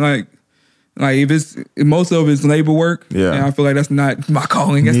 Where like if most of it's labor work, and I feel like that's not my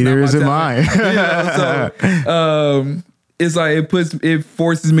calling. That's Neither is it mine. So it's like it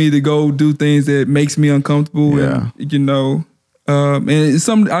forces me to go do things that makes me uncomfortable, and you know, and it's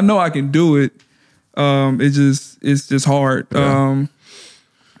something I know I can do it. It's just hard. Yeah.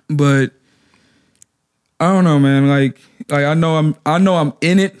 But I don't know, man. Like I know I'm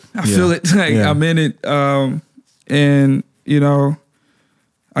in it. I feel it. Like I'm in it. And you know,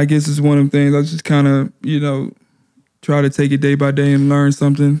 I guess it's one of them things. I just kind of, you know, try to take it day by day and learn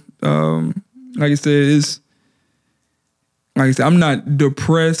something. Like I said, I'm not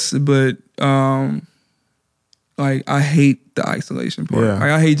depressed, but like I hate the isolation part. Yeah.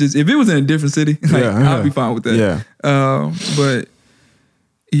 Like I hate if it was in a different city, like I'd be fine with that. Yeah. But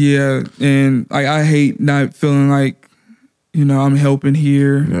yeah, and like I hate not feeling like, you know, I'm helping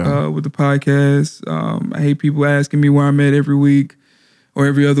here with the podcast. I hate people asking me where I'm at every week or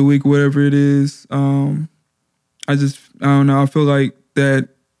every other week, whatever it is. I don't know. I feel like that,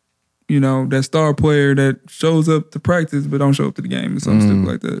 you know, that star player that shows up to practice but don't show up to the game or something stupid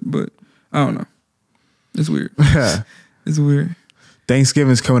like that. But I don't know. It's weird. It's weird.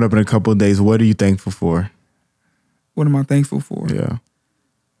 Thanksgiving's coming up in a couple of days. What are you thankful for? What am I thankful for? Yeah.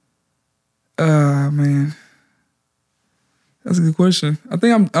 Man. That's a good question.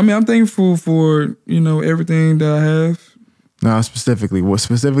 I'm thankful for, you know, everything that I have. No, specifically. What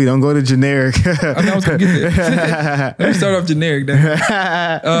specifically? Don't go to generic. I mean, I was gonna get there. Let me start off generic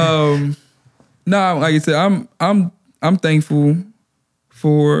then. No, like I said, I'm thankful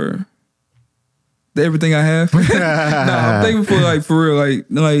for everything I have. No, I'm thankful for real.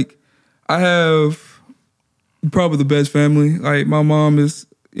 Like I have probably the best family. Like my mom is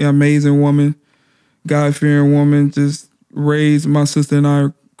an amazing woman, God-fearing woman. Just raised my sister and I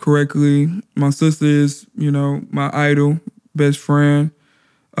correctly. My sister is, my idol, best friend,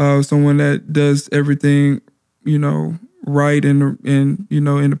 someone that does everything, right and in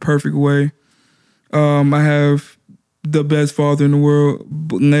the perfect way. I have the best father in the world,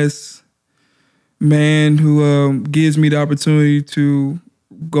 blessed man who gives me the opportunity to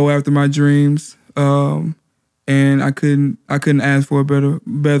go after my dreams. And I couldn't ask for a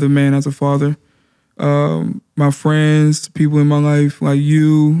better man as a father. My friends, people in my life like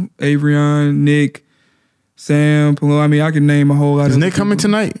you, Avrion, Nick, Sam, Palo. I mean, I can name a whole lot. Is Nick coming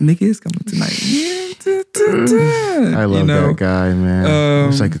tonight? Nick is coming tonight. Yeah. I love that guy, man. I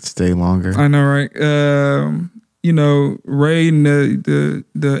wish I could stay longer. I know, right? Ray and the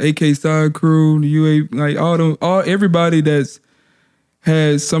AK side crew, the UA, like everybody that's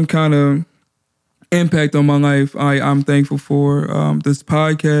has some kind of impact on my life. I'm thankful for. This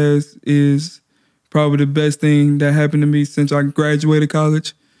podcast is probably the best thing that happened to me since I graduated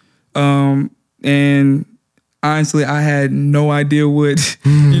college. And honestly, I had no idea what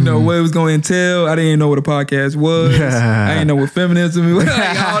what it was going to entail. I didn't know what a podcast was. I didn't know what feminism was.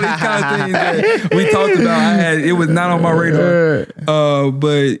 Like, all these kind of things that we talked about. It was not on my radar.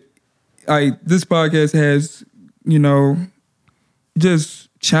 But this podcast has, just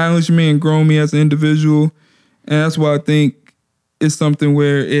challenged me and grown me as an individual. And that's why I think it's something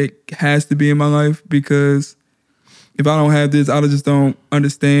where it has to be in my life, because if I don't have this, I just don't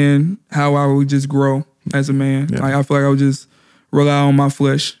understand how I would just grow as a man. Yeah. I feel like I would just rely on my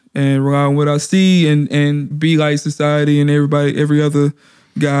flesh and rely on what I see and be like society and every other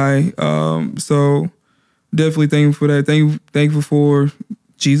guy. So definitely thankful for that. Thankful for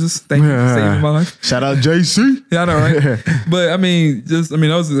Jesus. Thank you for saving my life. Shout out JC. Yeah, I know, right? But those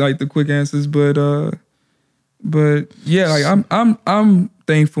are like the quick answers. But yeah, like I'm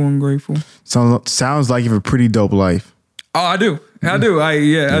thankful and grateful. Sounds like you have a pretty dope life. Oh, I do. I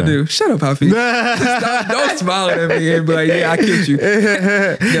do. Shut up, Hafeez. Don't smile at me. But like, yeah, I killed you.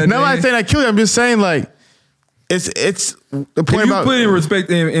 No, I'm not saying I killed you. I'm just saying like it's the point about put in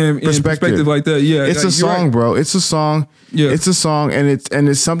perspective like that. Yeah, it's a song, right, bro. It's a song. Yeah, it's a song, and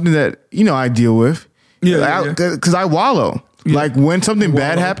it's something that I deal with. Yeah, because I wallow. Yeah. Like when something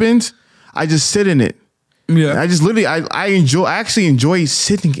bad happens, I just sit in it. Yeah, I just literally I actually enjoy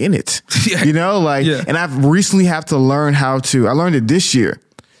sitting in it. Yeah. And I've recently have to learn how to. I learned it this year.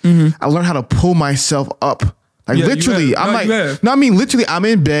 Mm-hmm. I learned how to pull myself up. Like literally, literally, I'm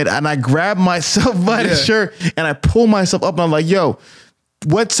in bed and I grab myself by the shirt and I pull myself up and I'm like, yo,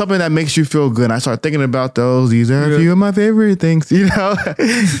 what's something that makes you feel good? And I start thinking about those. These are a few of my favorite things. You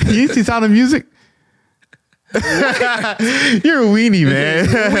see Sound of Music? You're a weenie, man.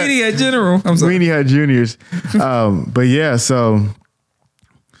 Weenie at General. I'm sorry. Weenie at Juniors. But yeah, so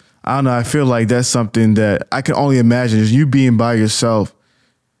I don't know. I feel like that's something that I can only imagine is you being by yourself.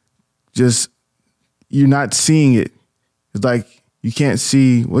 Just you're not seeing it. It's like you can't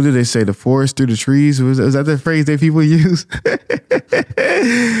see. What do they say? The forest through the trees. Is that the phrase that people use?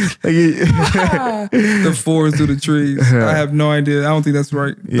 The forest through the trees. I have no idea. I don't think that's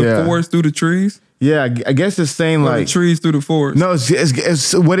right. The forest through the trees. Yeah, I guess it's saying like the trees through the forest. No,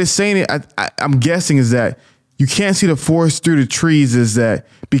 it's what it's saying. I'm guessing is that you can't see the forest through the trees. Is that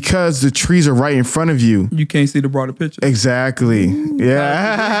because the trees are right in front of you? You can't see the broader picture. Exactly.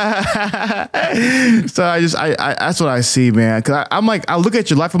 Yeah. So I that's what I see, man. Cause I'm like, I look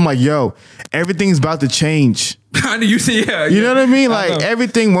at your life. I'm like, yo, everything's about to change. You see, you know what I mean? Like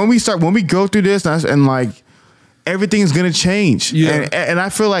everything when we go through this and like everything's gonna change. Yeah. And I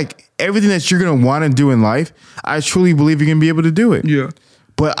feel like everything that you're going to want to do in life, I truly believe you're going to be able to do it. Yeah.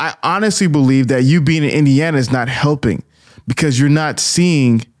 But I honestly believe that you being in Indiana is not helping because you're not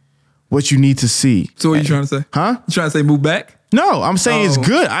seeing what you need to see. So what are you trying to say? Huh? You trying to say move back? No, I'm saying it's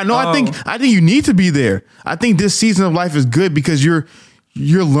good. I know. I think you need to be there. I think this season of life is good because you're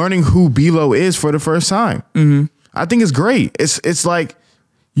learning who B-Lo is for the first time. Mm-hmm. I think it's great. It's like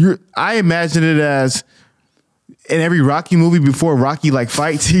I imagine it as in every Rocky movie before Rocky like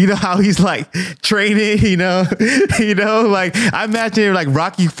fights, how he's like training, like I imagine it like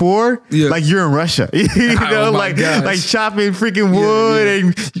Rocky 4, like you're in Russia, like chopping freaking wood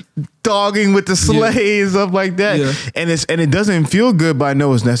and dogging with the sleigh and stuff like that. Yeah. And it doesn't feel good, but I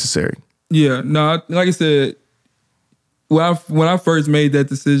know it's necessary. Yeah, no, like I said, when I first made that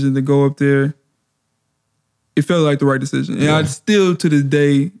decision to go up there, it felt like the right decision. And I still, to this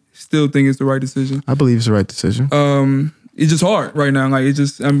day, still think it's the right decision. I believe it's the right decision. It's just hard right now. Like,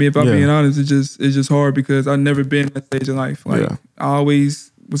 if I'm being honest, it's just hard because I've never been at that stage in life. Like, I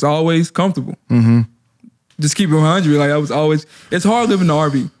was always comfortable. Mm-hmm. Just keep it 100. Like, it's hard living in the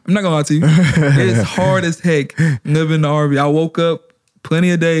RV. I'm not gonna lie to you. It's hard as heck living in the RV. I woke up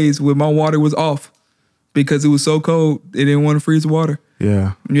plenty of days where my water was off because it was so cold, they didn't want to freeze the water.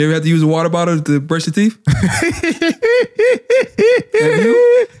 Yeah. You ever have to use a water bottle to brush your teeth? Have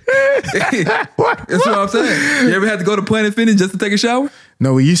you? That's what I'm saying. You ever had to go to Planet Fitness just to take a shower?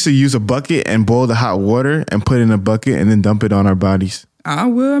 No, we used to use a bucket and boil the hot water and put it in a bucket and then dump it on our bodies.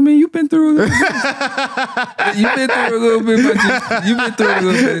 Well, I mean, you've been through a little bit. You've been through a little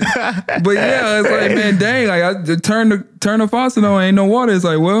bit. But yeah, it's like, man, dang, like I turn the faucet on, ain't no water. It's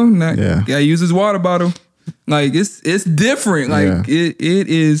like, well, gotta use this water bottle. Like it's different. Like it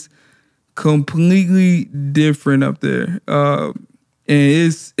is completely different up there. And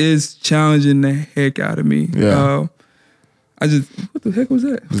it's challenging the heck out of me. Yeah. What the heck was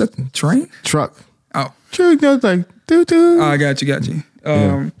that? Was that the train? Truck. Oh. Truck, that's like doo-doo. I got you.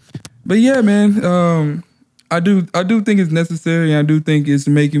 But yeah, man, I do think it's necessary, and I do think it's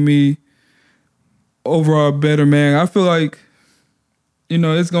making me overall a better man. I feel like,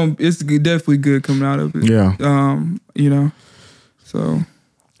 it's definitely good coming out of it. Yeah. So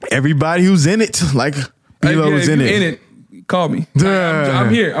everybody who's in it, like Belo's in it. Call me. I'm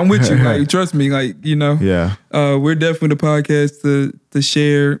here. I'm with you. Like, trust me. Like, Yeah. We're definitely the podcast to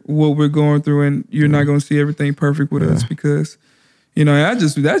share what we're going through, and you're not going to see everything perfect with us because,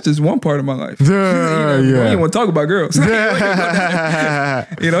 that's just one part of my life. You don't want to talk about girls. You don't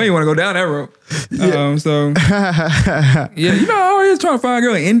want to go down that road. So I always trying to find a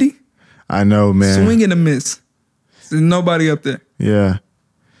girl in Indy. I know, man. Swing and a miss. There's nobody up there. Yeah.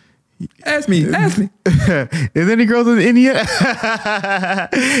 Ask me. Is any girls in Indiana?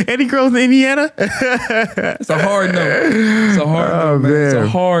 Any girls in Indiana? It's a hard no. It's a hard no, man. It's a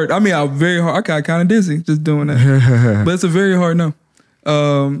hard. I mean, very hard. I got kind of dizzy just doing that. But it's a very hard no.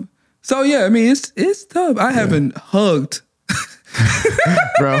 So yeah, I mean, it's tough. I haven't hugged.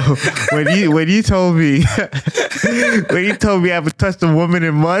 Bro, when you told me I haven't touched a woman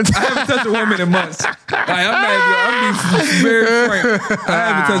in months. I haven't touched a woman in months. I'm being very frank. I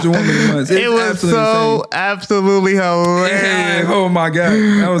haven't touched a woman in months. It was so absolutely hilarious. Oh my God.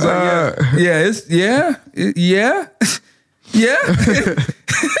 I was like, yeah.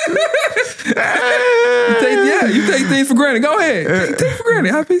 You take things for granted. Go ahead. Take for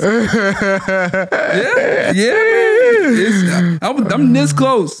granted, Hafeez. Man. I'm this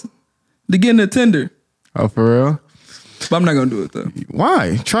close to getting a Tinder. Oh, for real? But I'm not gonna do it though.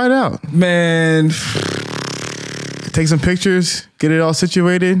 Why? Try it out, man. Take some pictures. Get it all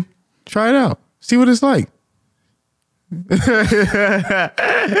situated. Try it out. See what it's like. I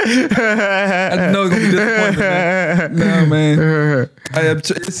know it's gonna be disappointing, man. No, man.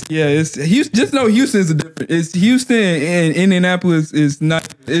 It's Houston. Just know Houston's a different. It's Houston and Indianapolis is not.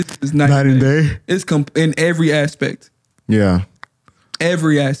 It's night and day. It's in every aspect. Yeah.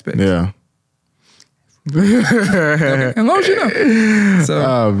 Every aspect. Yeah. Okay. As long as you know. So,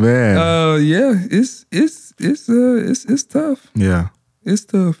 oh man. It's tough. Yeah. It's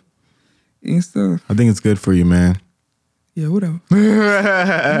tough. It's tough. I think it's good for you, man. Yeah, whatever.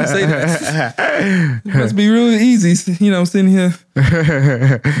 I'm say that. It must be really easy, sitting here.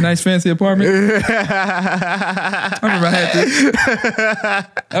 Nice fancy apartment. I remember I had this.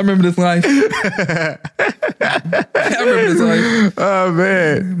 I remember this life. Oh,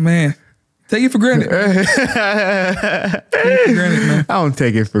 man. Man. Take it for granted. Take it for granted, man. I don't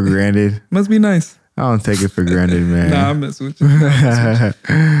take it for granted. Must be nice. I don't take it for granted, man. Nah, I mess with you. Man,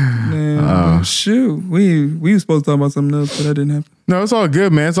 shoot. We were supposed to talk about something else, but that didn't happen. No, it's all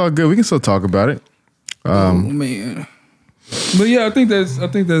good, man. It's all good. We can still talk about it. Oh man. But yeah, I think that's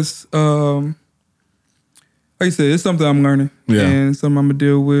like you said, it's something I'm learning. Yeah. And something I'm gonna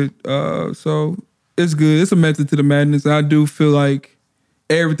deal with. So it's good. It's a method to the madness. I do feel like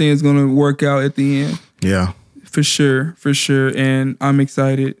everything is gonna work out at the end. Yeah. For sure. And I'm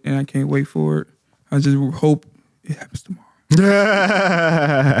excited and I can't wait for it. I just hope it happens tomorrow.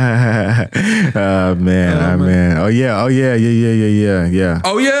 Oh man. Oh yeah. Oh yeah.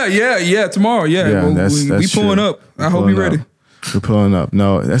 Tomorrow. Yeah. We pulling up. I hope you're ready. We're pulling up.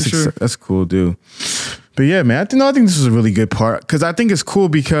 No, that's cool, dude. But yeah, man. I think this is a really good part because I think it's cool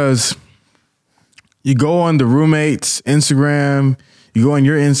because you go on the roommate's Instagram, you go on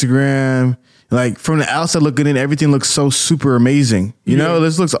your Instagram. Like from the outside looking in, everything looks so super amazing. You know,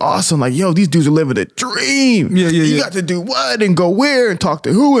 this looks awesome. Like, yo, these dudes are living a dream. You got to do what and go where and talk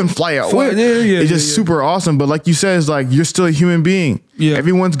to who and fly out where. It's just super awesome. But like you said, it's like you're still a human being. Yeah.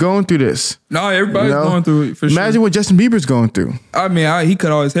 Everyone's going through this. No, everybody's going through it for sure. Imagine what Justin Bieber's going through. I mean, he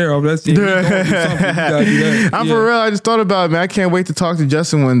cut all his hair off. That's it. I'm for real. I just thought about it, man. I can't wait to talk to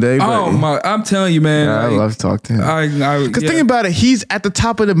Justin one day. I'm telling you, man. I love to talk to him. Because think about it. He's at the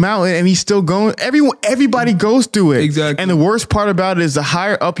top of the mountain and he's still going. Everybody goes through it. Exactly. And the worst part about it is the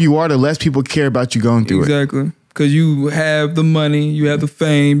higher up you are, the less people care about you going through it. Exactly. Because you have the money, you have the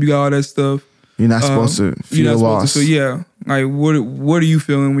fame, you got all that stuff. You're not supposed to feel lost. So like what are you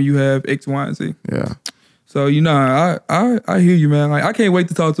feeling when you have X, Y, and Z? Yeah. So I hear you, man. Like I can't wait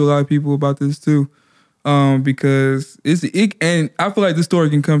to talk to a lot of people about this too, because and I feel like this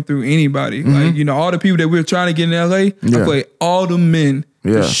story can come through anybody. Like all the people that we're trying to get in LA, I feel like all the men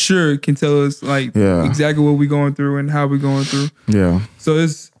for sure can tell us like exactly what we're going through and how we're going through. Yeah. So I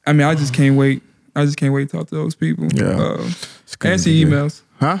just can't wait. I just can't wait to talk to those people. Yeah. Answer your emails.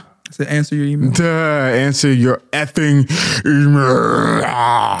 Huh? I said answer your email. Answer your effing email.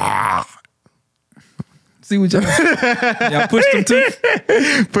 See what y'all pushed them to?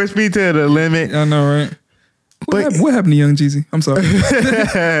 Push me to the limit. I know, right? What happened to Young Jeezy? I'm sorry.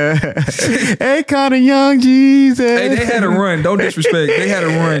 Akon and Young Jeezy. Hey, they had a run. Don't disrespect. They had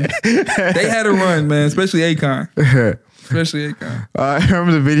a run, man. Especially Akon. Especially Akon. I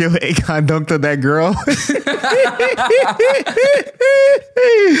remember the video Akon dunked on that girl.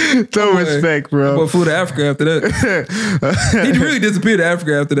 No respect, bro. But flew to Africa after that. He really disappeared to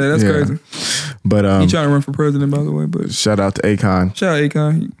Africa after that. That's crazy. But he trying to run for president, by the way. But shout out to Akon. Shout out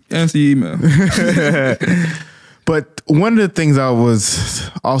Akon. Answer your email. But one of the things I was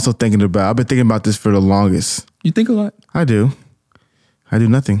also thinking about, I've been thinking about this for the longest. You think a lot? I do. I do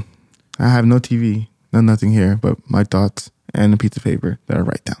nothing. I have no TV. Nothing here but my thoughts and a piece of paper that I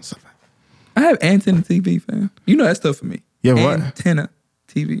write down stuff. I have antenna TV, fam. You know that stuff for me. Yeah, what? Antenna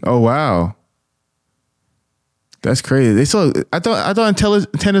TV. Oh, wow. That's crazy. I thought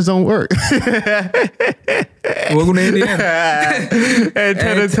antennas don't work. Welcome to Indiana.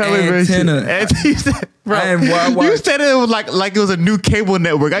 Antenna television. You said it was like it was a new cable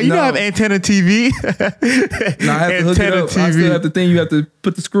network. You don't have antenna TV. No, I have to hook it up. I still have the thing. You have to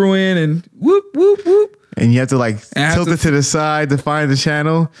put the screw in and whoop, whoop, whoop. And you have to tilt it to the side to find the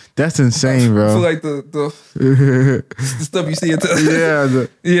channel. That's insane, bro. I feel like the stuff you see at the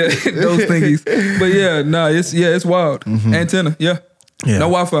those thingies. But it's wild. Antenna, yeah. No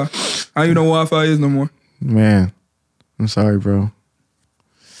Wi-Fi. I don't even know what Wi-Fi is no more. Man, I'm sorry, bro.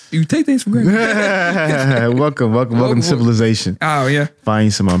 You take things for granted. Welcome to civilization. Oh yeah. Find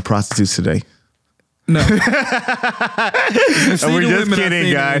you some prostitutes today. No. We're just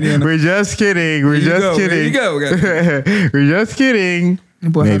kidding, guys. We're just kidding. We're just kidding. There you go, guys. We're just kidding.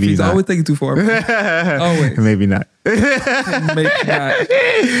 Boy, Maybe not. Always thinking too far. Always. Maybe not. Maybe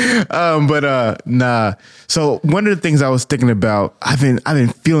not. Nah. So one of the things I was thinking about, I've been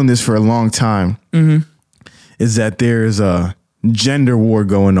feeling this for a long time, is that there's a gender war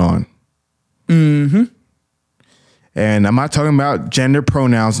going on. And I'm not talking about gender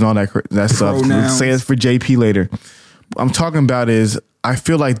pronouns and all that stuff. We'll say it for JP later. What I'm talking about is I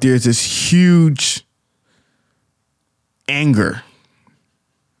feel like there's this huge anger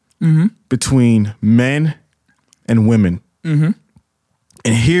between men and women. And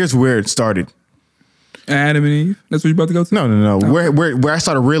here's where it started. Adam and Eve? That's what you're about to go to? No. Oh. Where I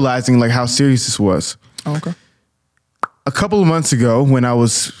started realizing how serious this was. Oh, okay. A couple of months ago when I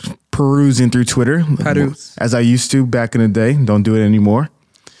was perusing through Twitter, as I used to back in the day, don't do it anymore.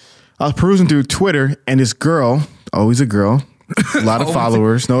 I was perusing through Twitter and this girl, always a girl, a lot of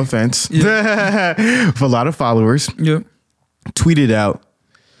followers, no offense, for a lot of followers, tweeted out,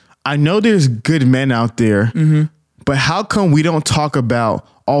 I know there's good men out there, but how come we don't talk about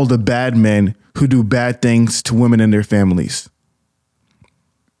all the bad men who do bad things to women and their families?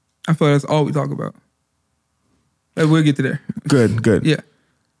 I feel like that's all we talk about. We'll get to there. Good. Yeah.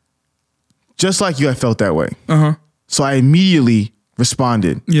 Just like you, I felt that way. So I immediately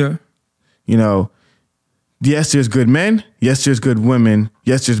responded. Yeah. Yes, there's good men. Yes, there's good women.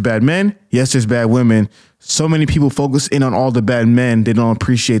 Yes, there's bad men. Yes, there's bad women. So many people focus in on all the bad men. They don't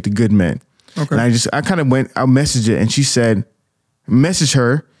appreciate the good men. Okay. And I messaged it and she said, message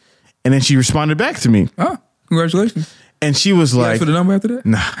her. And then she responded back to me. Oh, congratulations. And she was like, for the number after that?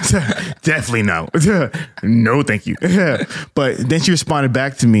 Nah, definitely no. No, thank you. But then she responded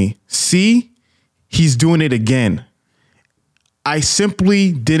back to me. See, he's doing it again. I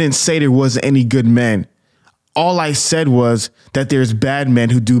simply didn't say there wasn't any good men. All I said was that there's bad men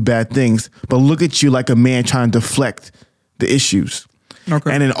who do bad things. But look at you like a man trying to deflect the issues.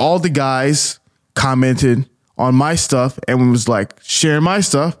 Okay. And then all the guys commented on my stuff and was like sharing my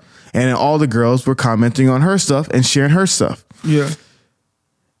stuff. And then all the girls were commenting on her stuff and sharing her stuff. Yeah.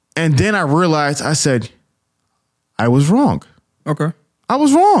 And then I realized, I said, I was wrong. Okay. I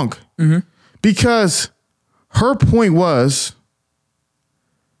was wrong. Because her point was,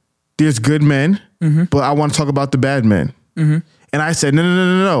 there's good men, but I want to talk about the bad men. And I said,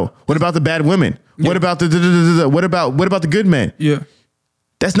 no. What about the bad women? Yeah. What about what about the good men? Yeah.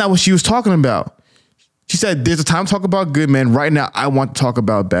 That's not what she was talking about. She said, there's a time to talk about good men. Right now, I want to talk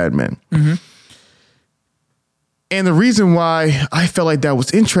about bad men. And the reason why I felt like that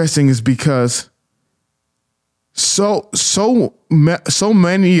was interesting is because so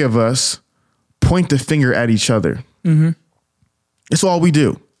many of us point the finger at each other. It's all we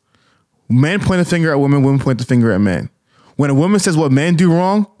do. Men point the finger at women, women point the finger at men. When a woman says what men do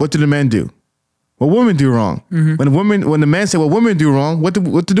wrong, what do the men do? What women do wrong? When the men say what women do wrong, what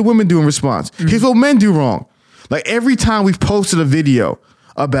do the women do in response? Here's what men do wrong. Like every time we've posted a video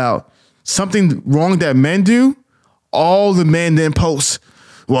about something wrong that men do, all the men then post,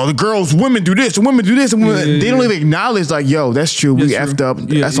 well, women do this, and women do this, and they don't even acknowledge like, yo, that's true. We effed up.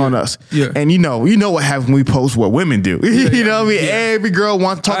 That's on us. Yeah. And you know what happens when we post what women do. You know what I mean? Every girl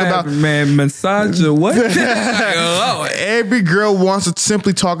wants to talk about massage or what? Every girl wants to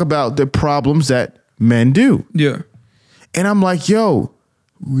simply talk about the problems that men do. Yeah. And I'm like, yo,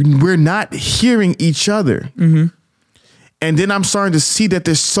 we're not hearing each other. And then I'm starting to see that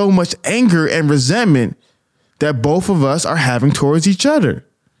there's so much anger and resentment that both of us are having towards each other.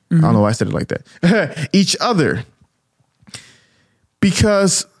 I don't know why I said it like that. Each other.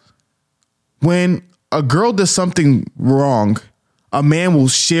 Because when a girl does something wrong, a man will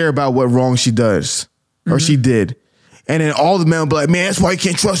share about what wrong she does or she did. And then all the men will be like, man, that's why you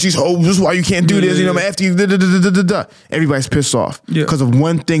can't trust these hoes. This is why you can't do this. You know, after you, everybody's pissed off because of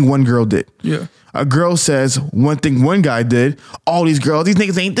one thing one girl did. Yeah. A girl says one thing one guy did. All these girls, these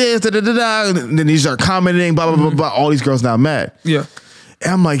niggas ain't this. And then these are commenting, blah, blah, blah, blah. All these girls now mad. Yeah.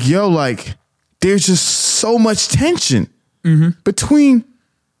 And I'm like, yo, like, there's just so much tension between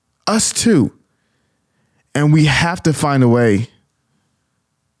us two. And we have to find a way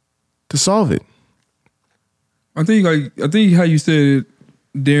to solve it. I think how you said it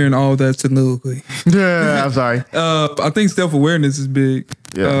during all that soliloquy. Yeah, I'm sorry. I think self-awareness is big.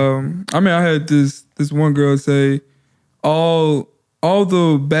 Yeah. I mean, I had this one girl say, all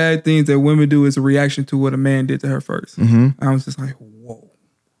the bad things that women do is a reaction to what a man did to her first. I was just like, whoa.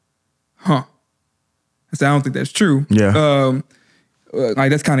 Huh. I said, I don't think that's true. Yeah. Like,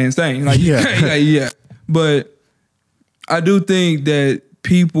 that's kind of insane. Like, yeah. But I do think that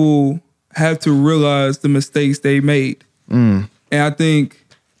people have to realize the mistakes they made. And I think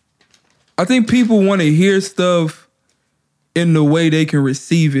people want to hear stuff in the way they can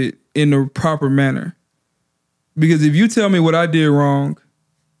receive it in the proper manner. Because if you tell me what I did wrong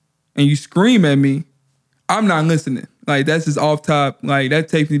and you scream at me, I'm not listening. Like, that's just off top. Like, that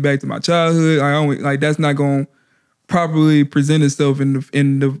takes me back to my childhood. That's not going to properly present itself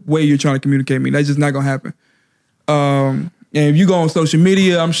in the way you're trying to communicate me. That's just not going to happen. And if you go on social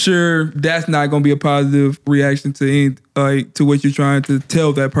media, I'm sure that's not going to be a positive reaction to what you're trying to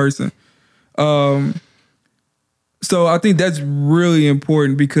tell that person. So I think that's really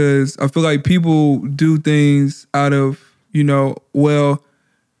important because I feel like people do things out of, well,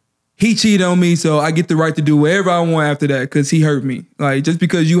 he cheated on me, so I get the right to do whatever I want after that because he hurt me. Like, just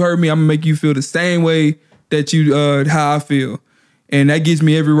because you hurt me, I'm going to make you feel the same way that you, how I feel. And that gives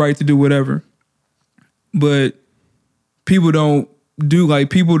me every right to do whatever. But people don't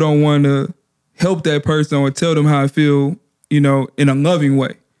want to help that person or tell them how I feel, in a loving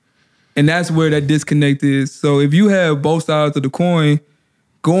way. And that's where that disconnect is. So if you have both sides of the coin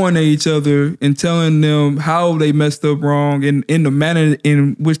going at each other and telling them how they messed up wrong and in the manner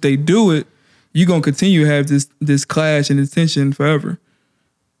in which they do it, you're going to continue to have this clash and this tension forever.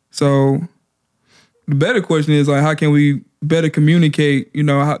 So the better question is, like, how can we better communicate,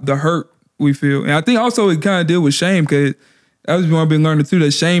 how the hurt we feel? And I think also it kind of deal with shame because that was what I've been learning too,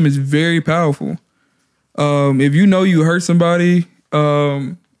 that shame is very powerful. If you know you hurt somebody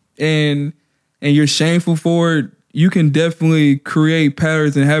and you're shameful for it, you can definitely create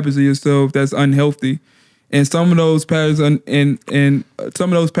patterns and habits of yourself that's unhealthy. And some of those patterns and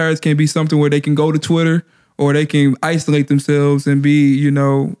some of those patterns can be something where they can go to Twitter or they can isolate themselves and be,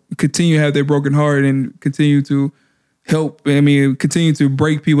 continue to have their broken heart and continue to continue to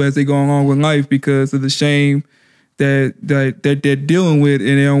break people as they go along with life because of the shame that they're dealing with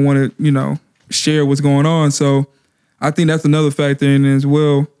and they don't want to, share what's going on. So I think that's another factor in it as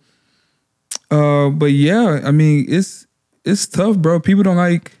well. But yeah, I mean, it's tough, bro. People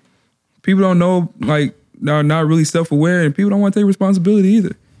don't know, like, are not really self-aware, and people don't want to take responsibility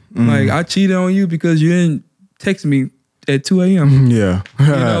either. Like, I cheated on you because you didn't text me at 2 a.m. Yeah. You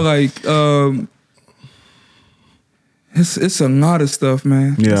know, like, it's a lot of stuff,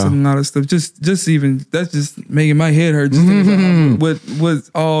 man. Yeah. It's a lot of stuff. Just even, that's just making my head hurt. Just thinking about what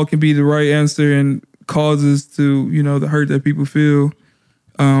all can be the right answer and causes to, you know, the hurt that people feel,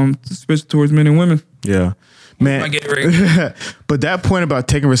 especially towards men and women. Yeah. Man. I get it right. But that point about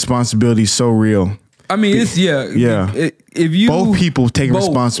taking responsibility is so real. I mean, it's, Yeah. If you both people taking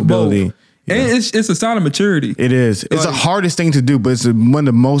responsibility. Both. Yeah. And it's a sign of maturity. It is. It's the hardest thing to do, but it's one of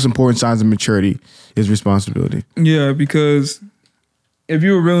the most important signs of maturity is responsibility. Yeah, because if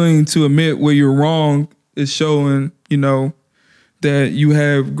you're willing to admit where you're wrong, it's showing, you know, that you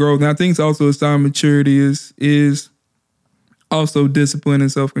have growth. And I think it's also a sign of maturity is also discipline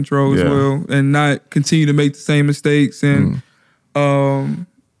and self-control as well, and not continue to make the same mistakes. And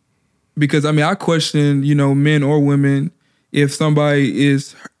because, I mean, I question, you know, men or women, if somebody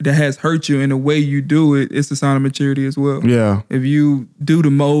that has hurt you in the way you do it, it's a sign of maturity as well. Yeah. If you do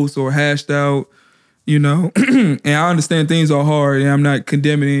the most or hashed out, you know, and I understand things are hard, and I'm not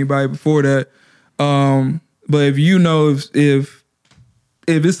condemning anybody before that. But if you know if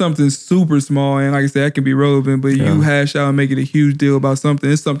it's something super small, and like I said, that can be relevant, but you hash out and make it a huge deal about something,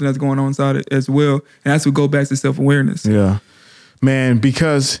 it's something that's going on inside it as well. And that's what goes back to self-awareness. Yeah. Man,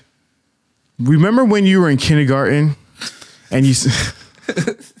 because remember when you were in kindergarten and you...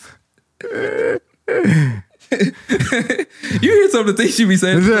 You hear some of the things you be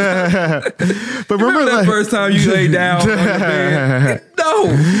saying. But remember that first time you laid down on the bed?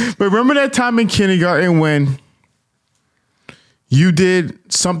 No. But remember that time in kindergarten when you did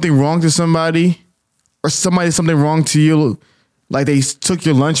something wrong to somebody, or somebody did something wrong to you, like they took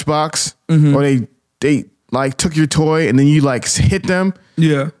your lunchbox, or they like took your toy and then you like hit them.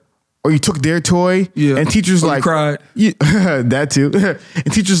 Yeah. Or you took their toy. Yeah. And teachers like cried. That too.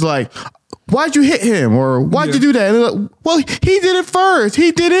 And teachers like, why'd you hit him? Or why'd you do that? And they're like, well, he did it first.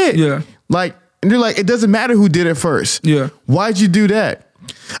 He did it. Yeah. Like, and they're like, it doesn't matter who did it first. Yeah. Why'd you do that?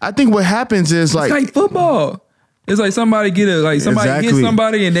 I think what happens is it's like football. It's like somebody hit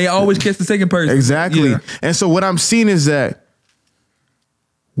somebody and they always catch the second person. Exactly. Yeah. And so what I'm seeing is that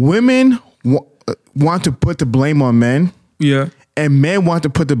women want to put the blame on men. Yeah. And men want to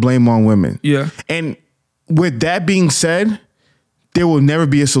put the blame on women. Yeah. And with that being said, there will never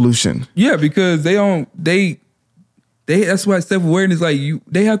be a solution. Yeah, because that's why self-awareness, like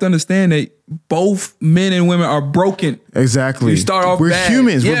they have to understand that both men and women are broken. Exactly. You start off we're bad.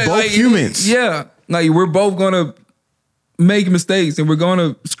 Humans. Yeah, we're both humans. Yeah. Like we're both gonna make mistakes and we're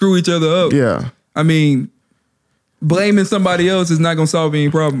gonna screw each other up. Yeah. I mean, blaming somebody else is not gonna solve any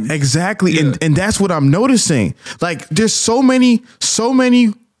problem. Exactly. Yeah. And that's what I'm noticing. Like there's so many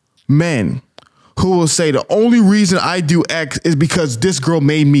men who will say the only reason I do X is because this girl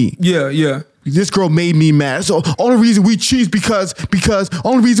made me. Yeah, yeah. This girl made me mad. So only reason we cheat is because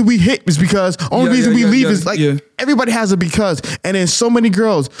only reason we hit is because only reason we leave is like everybody has a because. And then so many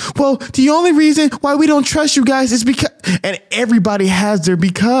girls, well, the only reason why we don't trust you guys is because, and everybody has their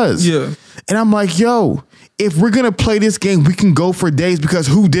because. Yeah. And I'm like, yo, if we're gonna play this game, we can go for days because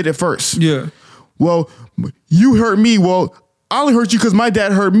who did it first? Yeah. Well, you hurt me. Well, I only hurt you because my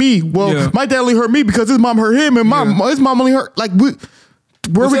dad hurt me. Well, my dad only hurt me because his mom hurt him, and his mom only hurt. Like, where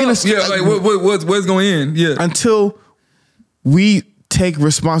are we gonna? Yeah, like what's going in? Yeah, until we take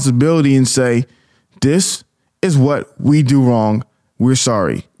responsibility and say, this is what we do wrong. We're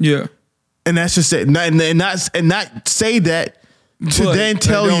sorry. Yeah, and that's just it. And not say that to then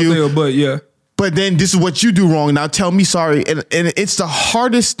tell you. But then this is what you do wrong. Now tell me sorry. And it's the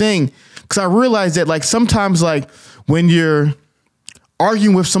hardest thing because I realize that like sometimes like when you're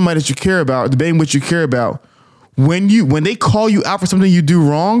arguing with somebody that you care about, debating what you care about, when they call you out for something you do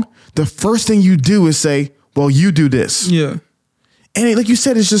wrong, the first thing you do is say, well, you do this. Yeah. And like you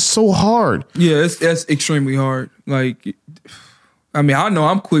said, it's just so hard. Yeah, that's extremely hard. Like, I mean, I know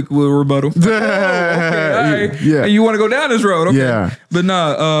I'm quick with rebuttal. Like, okay, all right. Yeah. And you want to go down this road. Okay. Yeah. But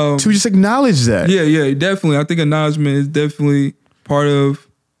nah. To just acknowledge that. Yeah, yeah, definitely. I think acknowledgement is definitely part of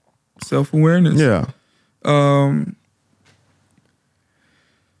self-awareness. Yeah.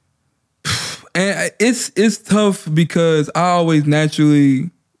 And it's tough because I always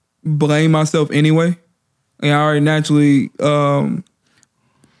naturally blame myself anyway. And I already naturally,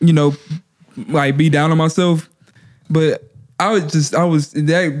 like be down on myself. But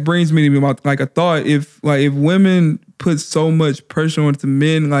that brings me to like a thought. If women put so much pressure onto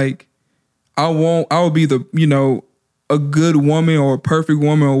men, like I will be the, a good woman or a perfect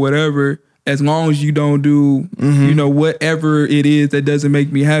woman or whatever. as long as you don't do, you know, whatever it is that doesn't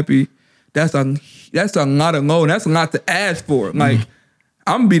make me happy, that's a lot of load. That's a lot to ask for. Like,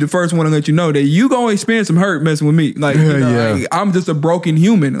 I'm gonna be the first one to let you know that you gonna experience some hurt messing with me. Like, you know, like, I'm just a broken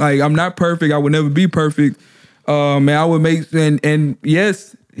human. Like, I'm not perfect. I would never be perfect. Man, I would make and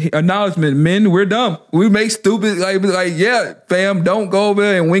yes, acknowledgement. Men, we're dumb. We make stupid like yeah, fam, don't go over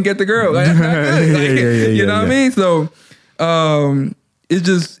there and wink at the girl. Like, that's not good. Like, you know what I mean? So,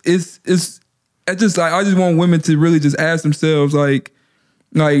 it's just like I just want women to really just ask themselves like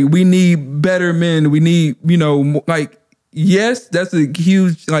we need better men. We need, you know, like, yes, that's a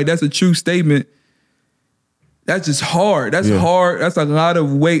huge, like, that's a true statement. That's just hard. That's hard. That's a lot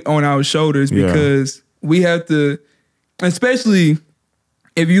of weight on our shoulders because we have to, especially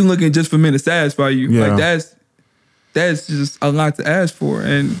if you're looking just for men to satisfy you, like that's just a lot to ask for.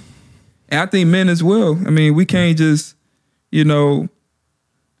 And I think men as well. I mean, we can't just, you know,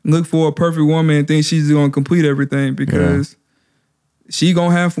 look for a perfect woman and think she's going to complete everything because she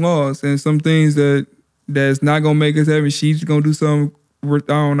going to have flaws and some things that's not going to make us happy. She's going to do something, I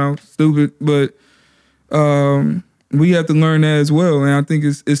don't know, stupid. But we have to learn that as well. And I think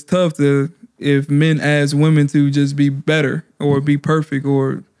it's tough if men ask women to just be better or be perfect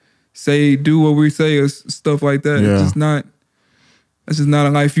or do what we say or stuff like that. It's just not, that's just not a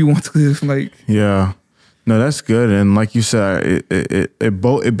life you want to live. Like, no, that's good. And like you said,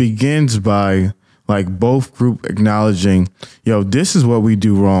 it begins by like both group acknowledging, yo, this is what we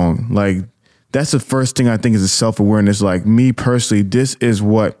do wrong. Like, that's the first thing I think is a self-awareness. Like, me personally, this is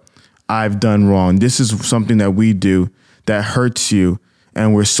what I've done wrong. This is something that we do that hurts you,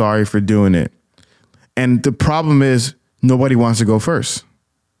 and we're sorry for doing it. And the problem is nobody wants to go first.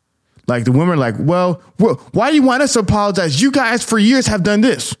 Like, the women are like, well, why do you want us to apologize? You guys for years have done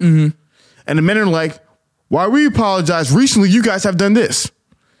this. And the men are like, why we apologize? Recently, you guys have done this.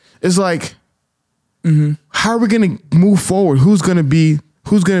 It's like, how are we going to move forward? Who's going to be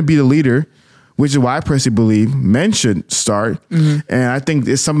the leader? Which is why I personally believe men should start. And I think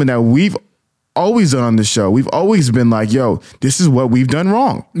it's something that we've always done on the show. We've always been like, yo, this is what we've done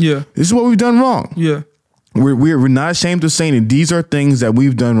wrong. This is what we've done wrong. We're not ashamed of saying it. These are things that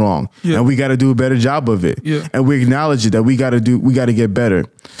we've done wrong, and we got to do a better job of it. And we acknowledge it that we got to get better.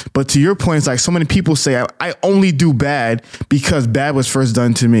 But to your point, it's like so many people say, I only do bad because bad was first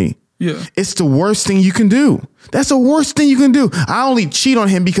done to me. It's the worst thing you can do. That's the worst thing you can do. I only cheat on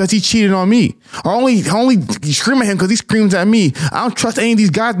him because he cheated on me. Or only scream at him because he screams at me. I don't trust any of these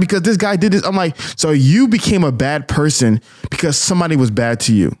guys because this guy did this. I'm like, so you became a bad person because somebody was bad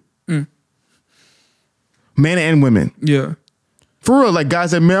to you. Men and women. For real, like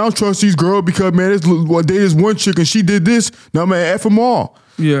guys that, man, I don't trust these girls because, man, this one chick and she did this. No, man, F them all.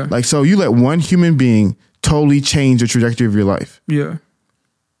 Like, so you let one human being totally change the trajectory of your life.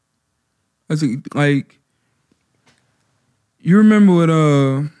 Like, you remember what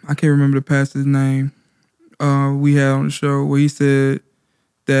I can't remember the pastor's name we had on the show where he said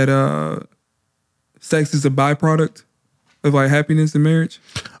that sex is a byproduct of like happiness in marriage?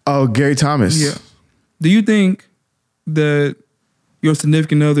 Oh, Gary Thomas. Do you think that your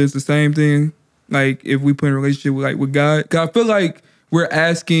significant other is the same thing? Like, if we put in a relationship with God? 'Cause I feel like we're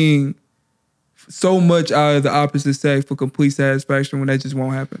asking so much out of the opposite sex for complete satisfaction when that just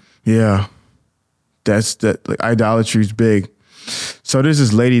won't happen. Like, idolatry is big. So there's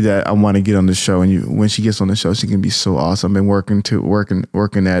this lady that I want to get on the show, and when she gets on the show, she can be so awesome. I've been working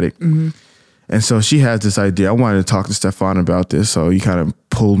at it. And so she has this idea. I wanted to talk to Stefan about this, so you kind of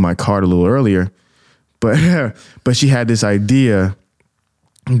pulled my card a little earlier. But she had this idea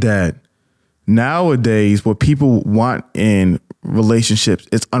that nowadays what people want in relationships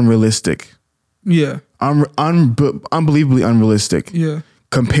is unrealistic. Unbelievably unrealistic.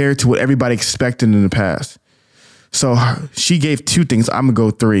 Compared to what everybody expected in the past. So she gave 2 things. I'm gonna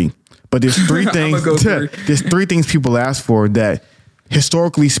go 3. But there's 3 things. There's 3 things people ask for that,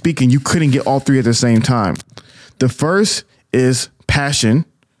 historically speaking, you couldn't get all 3 at the same time. The first is passion.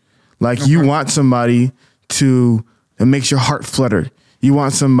 Like, you want somebody that makes your heart flutter. You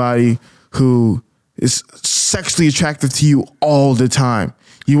want somebody who is sexually attractive to you all the time.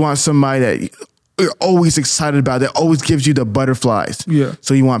 You want somebody that you're always excited about, that always gives you the butterflies.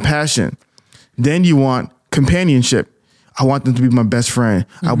 So you want passion. Then you want companionship. I want them to be my best friend.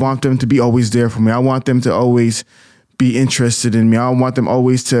 I want them to be always there for me. I want them to always be interested in me. I want them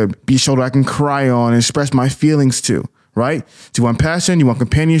always to be a shoulder I can cry on and express my feelings to. Right? So you want passion, you want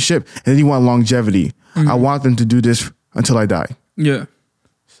companionship, and then you want longevity. I want them to do this until I die.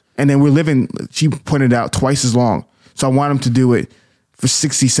 And then we're living, she pointed out, twice as long. So I want them to do it for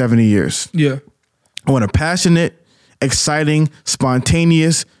 60, 70 years. I want a passionate, exciting,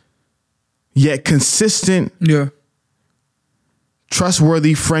 spontaneous, yet consistent,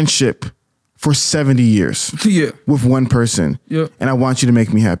 trustworthy friendship for 70 years. Yeah. With one person. Yeah. And I want you to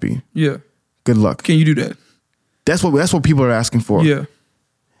make me happy. Yeah. Good luck. Can you do that? That's what people are asking for. Yeah.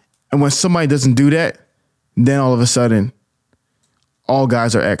 And when somebody doesn't do that, then all of a sudden, all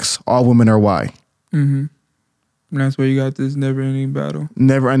guys are X, all women are Y. Mm-hmm. And that's where you got this never-ending battle.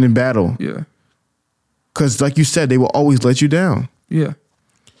 Never-ending battle. Yeah. Because like you said, they will always let you down. Yeah.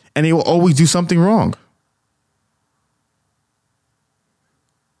 And they will always do something wrong.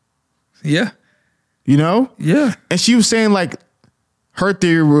 Yeah. You know? Yeah. And she was saying like, her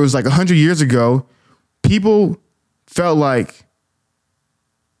theory was like 100 years ago, people felt like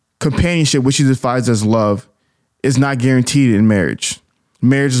companionship, which she defines as love, is not guaranteed in marriage.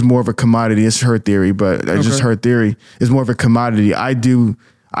 Marriage is more of a commodity. It's her theory, but just her theory is more of a commodity. I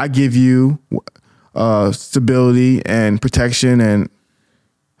give you stability and protection, and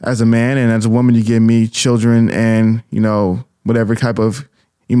as a man, and as a woman, you give me children and, you know, whatever type of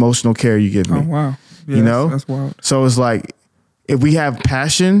emotional care you give me. Oh, wow. Yeah, you know? That's wild. So it's like, if we have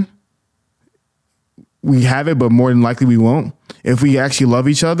passion, we have it, but more than likely we won't. If we actually love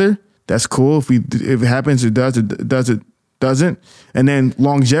each other, that's cool. If it happens, it does. It doesn't. And then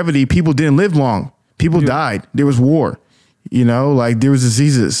longevity, people didn't live long. People died. There was war. You know, like there was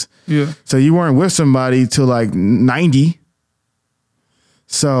diseases. Yeah. So you weren't with somebody till like 90.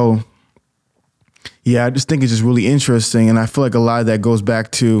 So yeah, I just think it's just really interesting. And I feel like a lot of that goes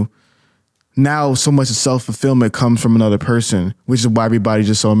back to now so much of self-fulfillment comes from another person, which is why everybody's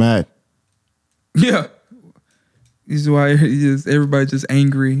just so mad. Yeah. This is why everybody just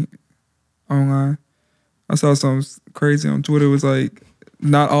angry online. I saw something crazy on Twitter. It was like,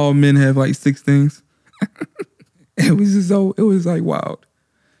 not all men have like 6 things. It was like wild.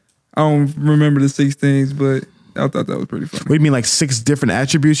 I don't remember the 6 things, but I thought that was pretty funny. What do you mean, like 6 different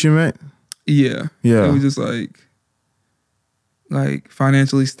attributes you meant? Yeah. Yeah. It was just like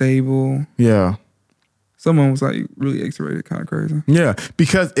financially stable. Yeah. Someone was like really X-rated, kind of crazy. Yeah,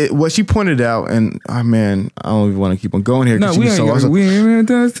 because what she pointed out, and oh man, I don't even want to keep on going here. No, we can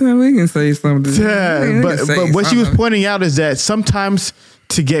say something. Yeah, but what she was pointing out is that sometimes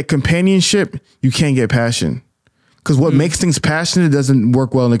to get companionship, you can't get passion. Because what makes things passionate doesn't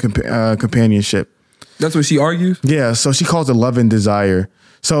work well in a companionship. That's what she argues? Yeah, so she calls it love and desire.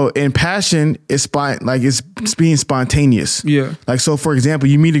 So in passion, it's being spontaneous. Yeah. Like, so for example,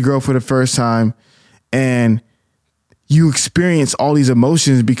 you meet a girl for the first time and you experience all these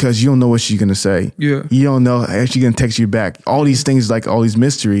emotions because you don't know what she's going to say. Yeah. You don't know if she's going to text you back. All these things, like all these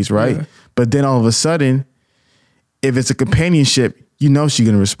mysteries, right? Yeah. But then all of a sudden, if it's a companionship, you know she's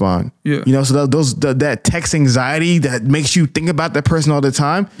going to respond. Yeah. You know, so that text anxiety that makes you think about that person all the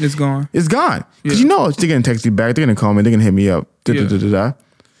time. It's gone. It's gone. Because you know they're going to text you back. They're going to call me. They're going to hit me up.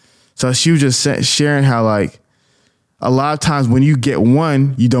 So she was just sharing how like a lot of times when you get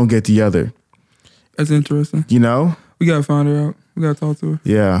one, you don't get the other. That's interesting. You know? We got to find her out. We got to talk to her.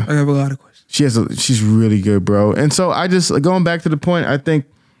 Yeah. I have a lot of questions. She's really good, bro. And so I just, going back to the point, I think,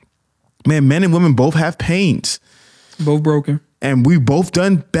 man, men and women both have pains. Both broken. And we both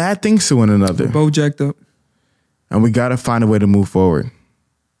done bad things to one another. We're both jacked up. And we got to find a way to move forward.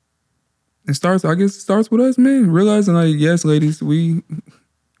 I guess it starts with us, man. Realizing like, yes, ladies, we're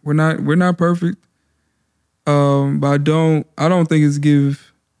not perfect. But I don't think it's give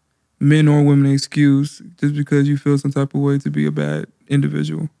men or women an excuse just because you feel some type of way to be a bad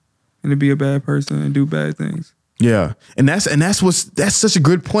individual and to be a bad person and do bad things. Yeah. And that's such a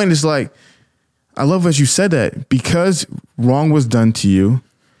good point. It's like, I love what you said that because wrong was done to you,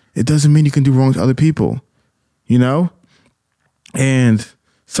 it doesn't mean you can do wrong to other people, you know? And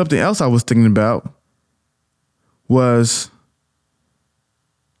something else I was thinking about was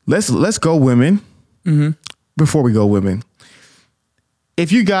let's go women. Mm-hmm. Before we go women,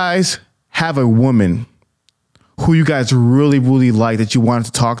 if you guys have a woman who you guys really, really like that you wanted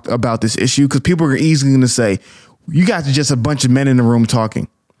to talk about this issue, because people are easily going to say, you guys are just a bunch of men in the room talking.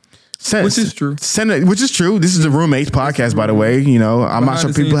 Which is true. Which is true. This is a roommates podcast, by the way. You know, I'm not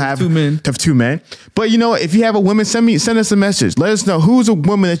sure people have 2 men. Have 2 men. But you know, if you have a woman, send us a message. Let us know who's a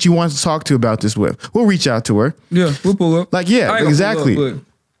woman that you want to talk to about this with. We'll reach out to her. Yeah, we'll pull up. Like, yeah, exactly.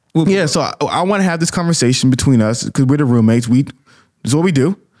 So I want to have this conversation between us because we're the roommates. This is what we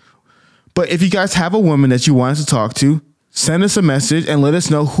do. But if you guys have a woman that you want us to talk to, send us a message and let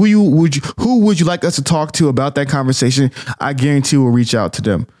us know who would you like us to talk to about that conversation. I guarantee we'll reach out to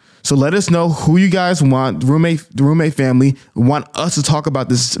them. So let us know who you guys want, the roommate family, want us to talk about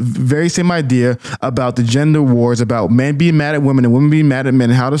this very same idea about the gender wars, about men being mad at women and women being mad at men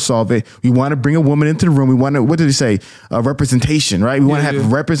and how to solve it. We want to bring a woman into the room. We want to, what did he say? Representation, right? We want to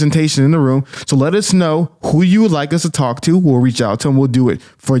have representation in the room. So let us know who you would like us to talk to. We'll reach out to them. We'll do it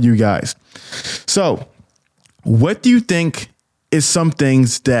for you guys. So what do you think is some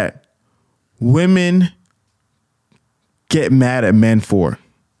things that women get mad at men for?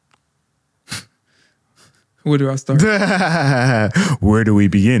 Where do I start? Where do we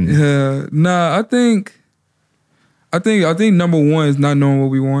begin? I think number one is not knowing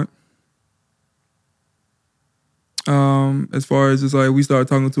what we want. As far as just like we start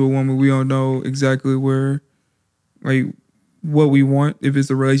talking to a woman, we don't know exactly where, like, what we want, if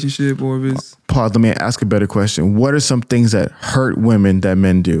it's a relationship or if it's... Pause, let me ask a better question. What are some things that hurt women that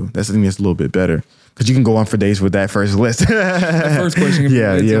men do? That's the thing that's a little bit better. Because you can go on for days with that first list. The first question.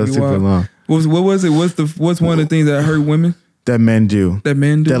 It's super long. What was it? What's one of the things that hurt women? That men do.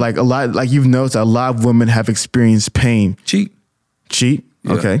 That like a lot, like you've noticed, a lot of women have experienced pain. Cheat? Yeah.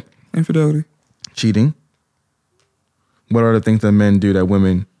 Okay. Infidelity. Cheating. What are the things that men do that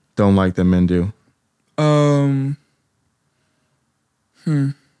women don't like that men do? Can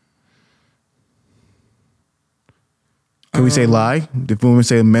we say lie? If women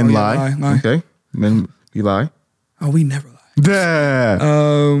say men lie. Okay. Men, you lie? Oh, we never lie. Yeah.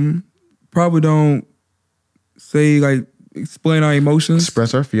 Probably don't say, like, explain our emotions.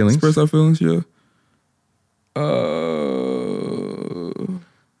 Express our feelings. Yeah.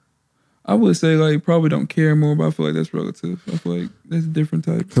 I would say, like, probably don't care more, but I feel like that's relative. I feel like that's a different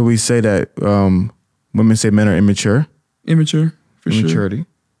type. Could we say that women say men are immature? Immature, for Immaturity. sure.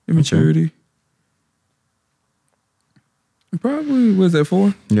 Immaturity. Okay. Probably, what is that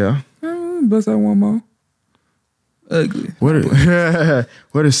for? Yeah. Bust out one more. Ugly. What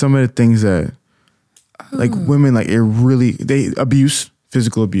are some of the things that, like, women, like, they abuse,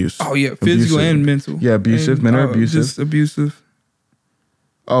 physical abuse? Oh, yeah, physical and mental. Yeah, abusive. Men are abusive. Just abusive.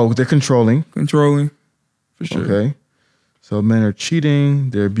 Oh, they're controlling. Controlling, for sure. Okay. So men are cheating,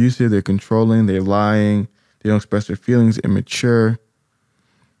 they're abusive, they're controlling, they're lying, they don't express their feelings, immature.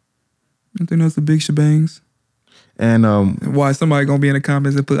 I think that's the big shebangs. And why somebody gonna be in the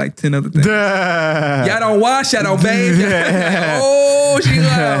comments and put like 10 other things. Y'all don't wash, y'all don't bathe. Oh, she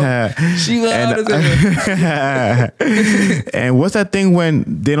loud. And what's that thing when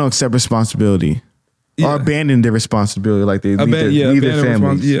they don't accept responsibility? Or abandon their responsibility, like they leave their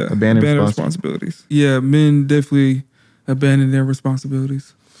families. Abandon responsibilities. Yeah, men definitely abandon their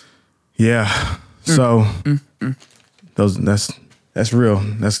responsibilities. Yeah. So that's real.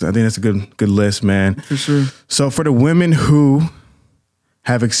 I think that's a good list, man. For sure. So for the women who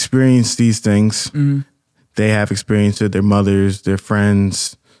have experienced these things, they have experienced it, their mothers, their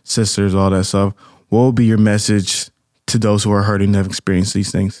friends, sisters, all that stuff. What will be your message to those who are hurting and have experienced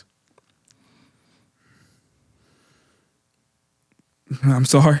these things? I'm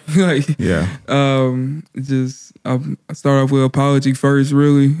sorry. I start off with apology first,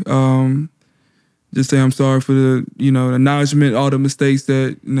 really. Just say I'm sorry for the, acknowledgement, all the mistakes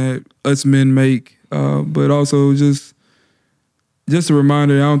that us men make. But also just a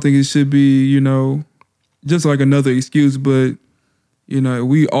reminder, I don't think it should be, just like another excuse, but,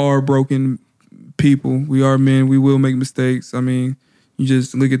 we are broken people. We are men. We will make mistakes. I mean, you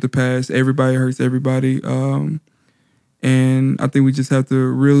just look at the past. Everybody hurts everybody. And I think we just have to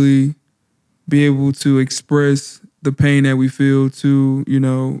really be able to express the pain that we feel to,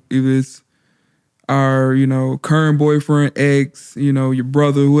 if it's our, current boyfriend, ex, your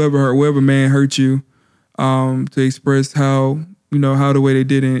brother, whoever man hurt you, to express how the way they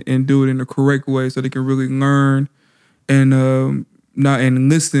did it and do it in the correct way so they can really learn and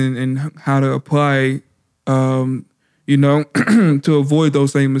listen and how to apply, to avoid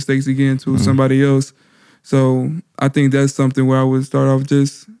those same mistakes again to somebody else. So I think that's something where I would start off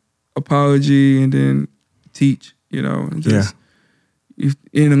just apology and then teach, in a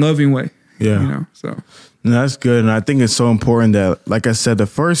loving way. Yeah. So that's good. And I think it's so important that, like I said, the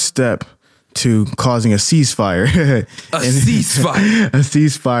first step to causing a ceasefire, a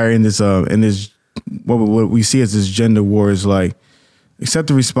ceasefire in this, what we see as this gender war is like, accept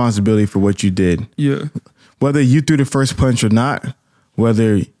the responsibility for what you did. Yeah. Whether you threw the first punch or not,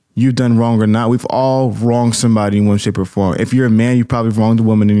 whether you've done wrong or not, we've all wronged somebody in one shape or form. If you're a man, you probably wronged a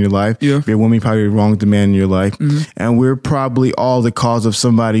woman in your life. Yeah. If you're a woman, you probably wronged the man in your life. And we're probably all the cause of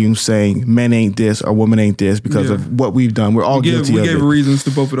somebody who's saying men ain't this or woman ain't this because of what we've done. We're all guilty of it. We gave reasons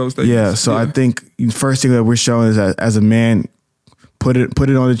to both of those things. Yeah, so I think the first thing that we're showing is that as a man, put it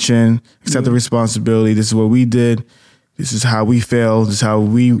on the chin, accept the responsibility. This is what we did. This is how we failed. This is how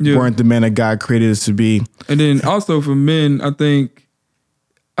we weren't the men that God created us to be. And then also for men, I think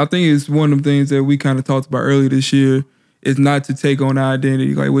it's one of the things that we kind of talked about earlier this year is not to take on our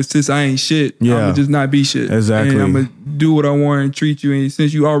identity. Like, well, since I ain't shit, I'm gonna just not be shit. Exactly. And I'm gonna do what I want and treat you. And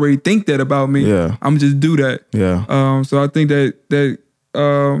since you already think that about me, I'm gonna just do that. Yeah. So I think that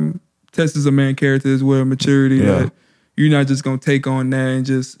tests a man's character as well, maturity. That you're not just gonna take on that and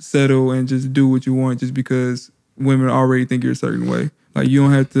just settle and just do what you want just because women already think you're a certain way. Like, you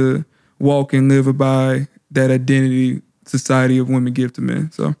don't have to walk and live by that identity society of women give to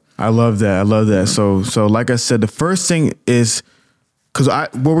men. So I love that. So like I said, the first thing is, because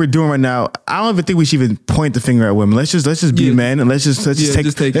what we're doing right now, I don't even think we should even point the finger at women. Let's just be men, and let's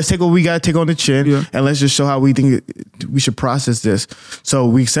take what we gotta take on the chin, and let's just show how we think we should process this. So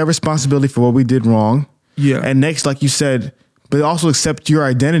we accept responsibility for what we did wrong. Yeah. And next, like you said, but also accept your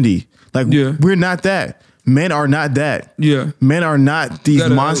identity. Like, we're not that. Men are not that. Yeah. Men are not these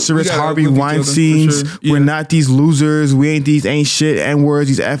monstrous Harvey Weinsteins. Sure. We're not these losers. We ain't these ain't shit N-words,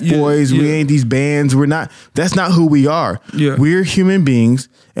 these F-boys. We ain't these bands. We're not. That's not who we are. Yeah. We're human beings.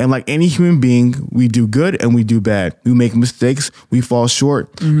 And like any human being, we do good and we do bad. We make mistakes. We fall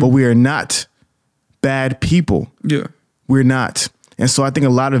short. Mm-hmm. But we are not bad people. Yeah. We're not. And so I think a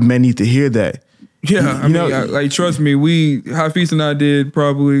lot of men need to hear that. Yeah, I mean, like, trust me, Hafeez and I did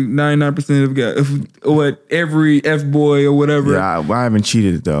probably 99% of what every F-boy or whatever. Yeah, I haven't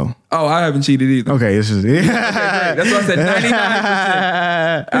cheated though. Oh, I haven't cheated either. Okay, this is okay, great. That's why I said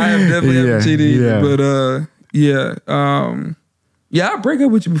 99%. I have definitely haven't cheated either. But I'll break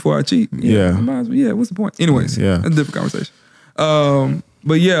up with you before I cheat. Yeah, what's the point? Anyways, that's a different conversation.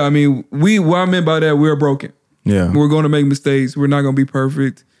 But yeah, I mean, what I meant by that, we're broken. Yeah, we're going to make mistakes. We're not going to be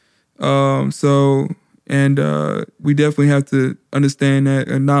perfect. We definitely have to understand that,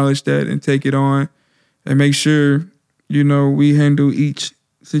 acknowledge that, and take it on, and make sure, we handle each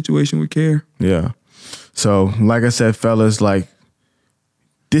situation with care. Yeah. So, like I said, fellas, like,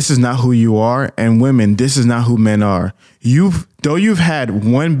 this is not who you are, and women, this is not who men are. Though you've had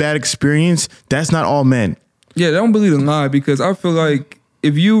one bad experience, that's not all men. Yeah, don't believe the lie, because I feel like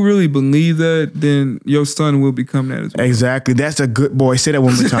if you really believe that, then your son will become that as well. Exactly. That's a good boy. Say that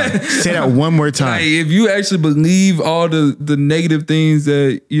one more time. Say that one more time. Like, if you actually believe all the negative things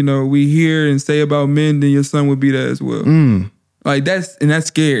that, we hear and say about men, then your son will be that as well. Like, that's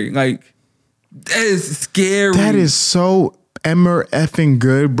scary. Like, that is scary. That is so effing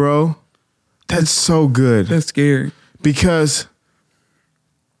good, bro. That's so good. That's scary. Because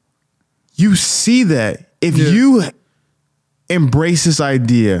you see that if you embrace this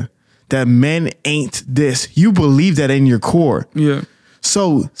idea that men ain't this, you believe that in your core. Yeah.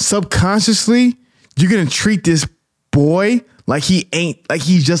 So subconsciously, you're gonna treat this boy like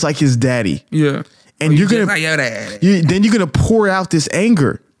he's just like his daddy. Yeah. And you're gonna like your daddy. Then you're gonna pour out this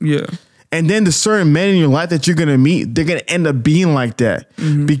anger. Yeah. And then the certain men in your life that you're gonna meet, they're gonna end up being like that.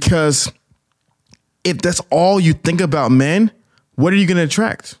 Mm-hmm. Because if that's all you think about men, what are you gonna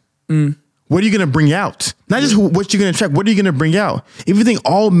attract? What are you going to bring out? Not just what you're going to attract. What are you going to bring out? If you think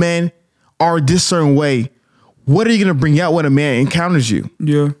all men are this certain way, what are you going to bring out when a man encounters you?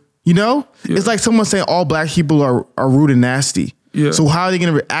 Yeah. It's like someone saying all black people are rude and nasty. Yeah. So how are they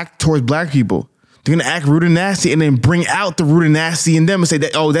going to react towards black people? They're going to act rude and nasty and then bring out the rude and nasty in them and say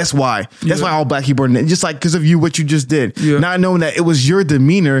that, oh, that's why. That's why all black people are just like because of you, what you just did. Yeah. Not knowing that it was your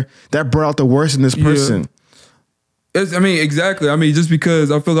demeanor that brought out the worst in this person. Exactly. Just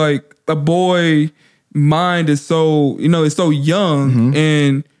because I feel like a boy mind is so, it's so young,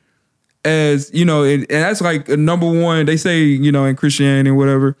 and as, and that's like a number one, they say, in Christianity and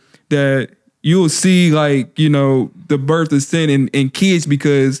whatever, that you'll see like, the birth of sin in kids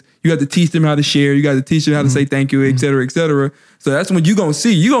because you have to teach them how to share. You got to teach them how to say thank you, et cetera, et cetera. So that's when you're going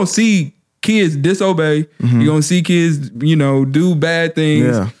to see kids disobey. You're going to see kids, do bad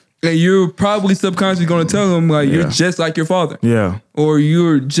things. Yeah. And you're probably subconsciously going to tell them, like, you're just like your father. Yeah. Or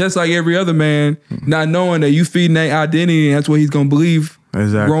you're just like every other man, not knowing that you feeding that identity, and that's what he's going to believe.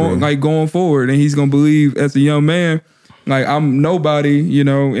 Exactly. Going forward. And he's going to believe as a young man, like, I'm nobody,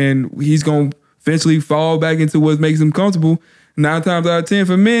 and he's going to eventually fall back into what makes him comfortable. 9 times out of 10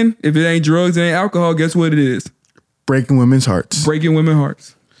 for men, if it ain't drugs, it ain't alcohol, guess what it is? Breaking women's hearts. Breaking women's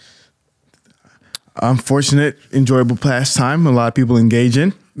hearts. Unfortunate, enjoyable pastime. A lot of people engage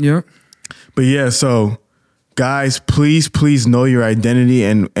in. Yeah. But yeah, so guys, please know your identity,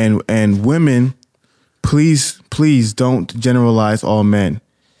 and women, please don't generalize all men.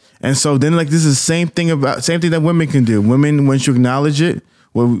 And so then, like, this is the same thing that women can do. Women, once you acknowledge it,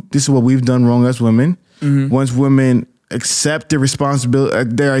 this is what we've done wrong as women. Once women accept their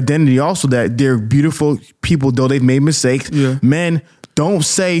responsibility, their identity also, that they're beautiful people, though they've made mistakes. Yeah. Men, don't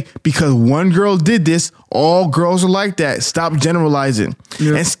say because one girl did this, all girls are like that. Stop generalizing.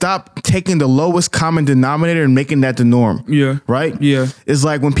 Yeah. And stop taking the lowest common denominator and making that the norm. Yeah. Right? Yeah. It's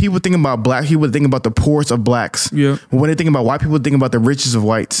like when people think about black people, think about the poorest of blacks. Yeah. When they think about white people, think about the richest of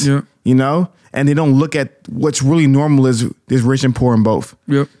whites. Yeah. You know? And they don't look at what's really normal is rich and poor in both.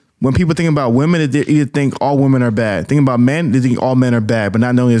 Yep. When people think about women, they either think all women are bad. Think about men, they think all men are bad, but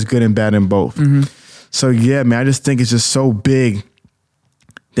not knowing there's good and bad in both. Mm-hmm. So yeah, man, I just think it's just so big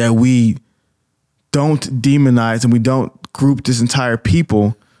that we don't demonize and we don't group this entire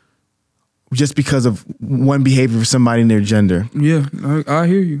people just because of one behavior of somebody in their gender. Yeah, I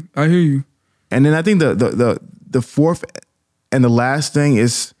hear you. I hear you. And then I think the fourth and the last thing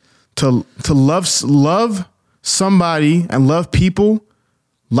is to love somebody and love people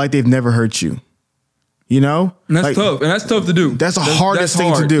like they've never hurt you. You know? And that's like, tough. And that's tough to do. That's the hardest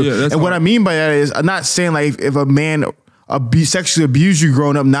thing to do. Yeah, and what I mean by that is, I'm not saying like if a man sexually abused you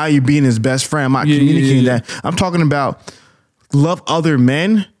growing up, now you're being his best friend. I'm not communicating that. I'm talking about love other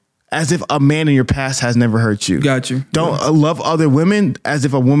men as if a man in your past has never hurt you. Got you. Don't love other women as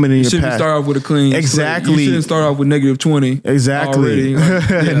if a woman in your past. You shouldn't start off with a clean. Exactly. You shouldn't start off with negative 20. Exactly. Like,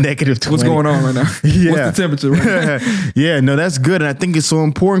 yeah. Negative 20. What's going on right now? Yeah. What's the temperature right now? Yeah, no, that's good. And I think it's so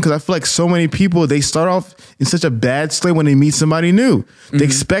important because I feel like so many people, they start off in such a bad state when they meet somebody new. Mm-hmm. They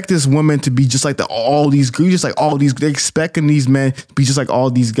expect this woman to be just like they're expecting these men to be just like all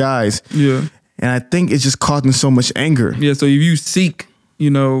these guys. Yeah. And I think it's just causing so much anger. Yeah, so if you seek,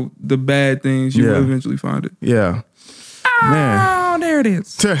 the bad things, you will eventually find it. Yeah. Man. Oh, there it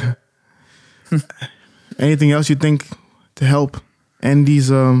is. Anything else you think to help end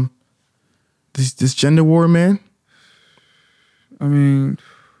these this gender war, man? I mean,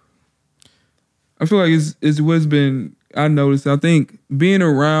 I feel like it's what's been, I noticed, I think being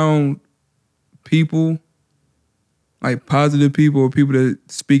around people, like positive people or people that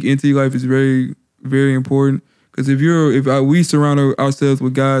speak into your life is very, very important. Because we surround ourselves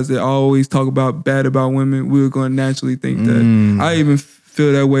with guys that always talk bad about women, we're going to naturally think that. I even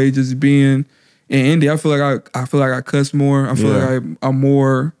feel that way just being in India. I feel like I cuss more. I feel like I'm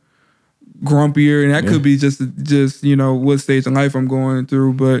more grumpier, and that could be just what stage in life I'm going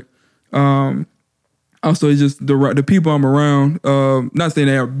through. But also it's just the people I'm around. Not saying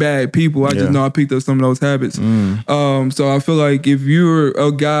they are bad people. I just know I picked up some of those habits. So I feel like if you're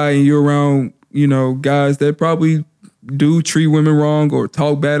a guy and you're around guys that probably do treat women wrong or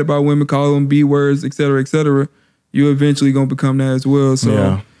talk bad about women, call them B words, et cetera, you're eventually going to become that as well.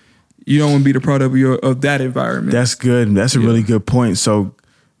 So you don't want to be the product of that environment. That's good. That's a really good point. So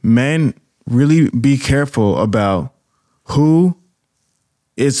men, really be careful about who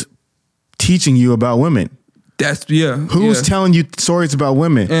is teaching you about women. Who's telling you stories about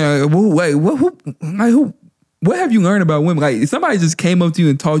women? Wait, what have you learned about women? Like, somebody just came up to you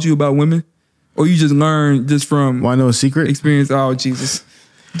and taught you about women? Or you just learned just from... Want to know a secret? Experience. Oh, Jesus.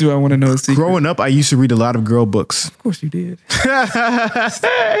 Do I want to know a secret? Growing up, I used to read a lot of girl books. Of course you did.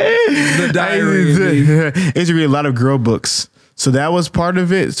 The diary. I used to read a lot of girl books. So that was part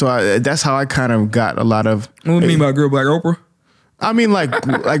of it. So that's how I kind of got a lot of... What do you mean by girl book? Like Oprah? I mean, like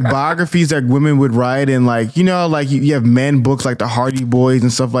biographies that women would write, and you have men books like the Hardy Boys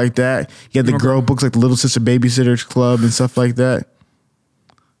and stuff like that. You have the girl books like the Little Sister Babysitters Club and stuff like that.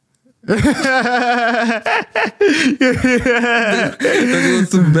 Little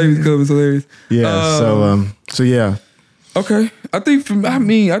Sister Babysitters Club is hilarious. Yeah. So yeah. Okay. I think I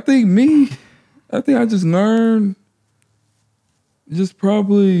just learned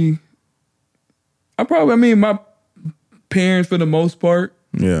my parents for the most part.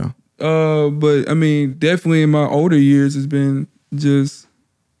 Yeah. But I mean, definitely in my older years, it's been just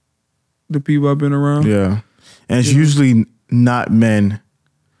the people I've been around. Yeah. And it's usually not men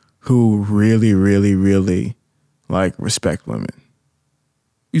who really, really, really respect women.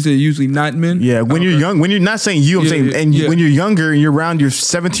 You said usually not men? Yeah. When you're young, when you're not saying you, I'm saying, when you're younger and you're around your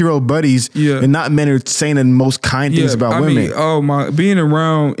 17-year-old buddies, and not men are saying the most kind things about women. Being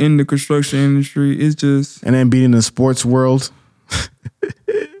around in the construction industry is just... And then being in the sports world.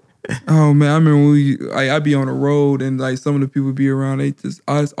 Oh man, I remember I'd be on the road and some of the people be around,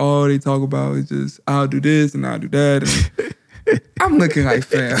 that's all they talk about is just, I'll do this and I'll do that. And I'm looking like,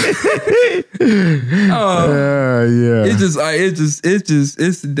 fam. It's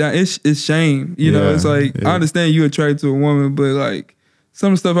shame. It's like, I understand you're attracted to a woman, but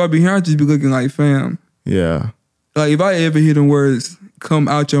some stuff I be hearing, I just be looking like, fam. Yeah. Like if I ever hear them words come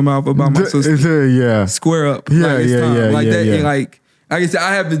out your mouth about my sister, yeah, square up. Yeah, It's time. yeah, like yeah, that. yeah. And Like I said,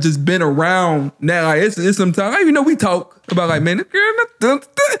 I haven't just been around now. Like it's sometimes, I even know we talk about like, man, but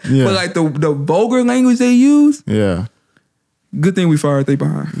like the vulgar language they use. Yeah. Good thing we fired they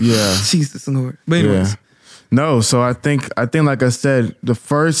behind. Yeah. Jesus Lord. But anyways. Yeah. No, so I think like I said,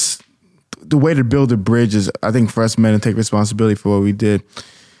 the way to build a bridge is, I think, for us men to take responsibility for what we did.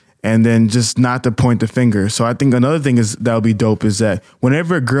 And then just not to point the finger. So I think another thing is that would be dope is that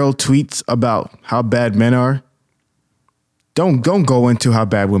whenever a girl tweets about how bad men are, don't go into how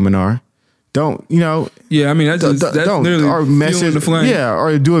bad women are. Don't, Yeah, I mean that's literally or message the flame. Yeah,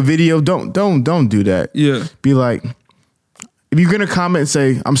 or do a video. Don't do that. Yeah. Be like, if you're gonna comment and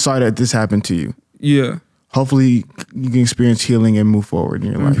say, I'm sorry that this happened to you. Yeah. Hopefully you can experience healing and move forward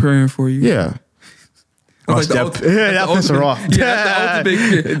in your life. I'm praying for you. Yeah. Like that pissed her off. Yeah, that's the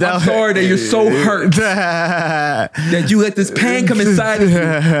ultimate shit. I'm sorry that you're so hurt that you let this pain come inside of you.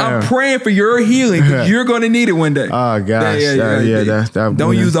 I'm praying for your healing because you're going to need it one day. Oh gosh,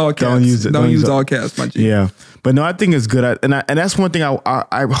 don't use all caps. Don't use all caps, my G. Yeah, but no, I think it's good, and that's one thing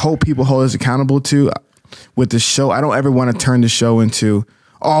I hope people hold us accountable to with the show. I don't ever want to turn the show into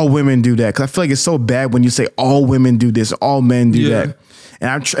all women do that, because I feel like it's so bad when you say all women do this, all men do that.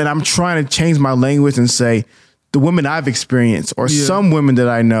 And I'm trying to change my language and say the women I've experienced, or some women that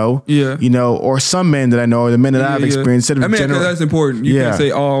I know, or some men that I know, or the men that I've experienced. Instead of that's important. You can't say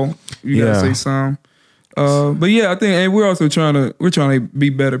all. You gotta say some. But yeah, I think, and we're also trying to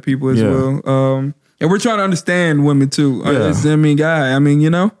be better people as well. And we're trying to understand women too.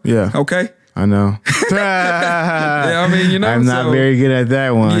 Yeah. Okay. I know. I'm not very good at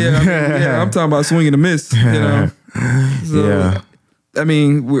that one. I'm talking about swinging a miss. So, I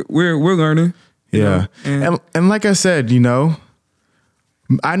mean, we're learning. Yeah. And like I said,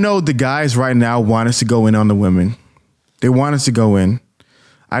 I know the guys right now want us to go in on the women. They want us to go in.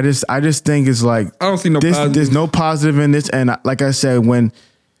 I just think it's like, I don't see no positive. There's no positive in this. And like I said, when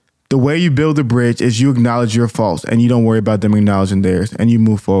the way you build a bridge is you acknowledge your faults and you don't worry about them acknowledging theirs, and you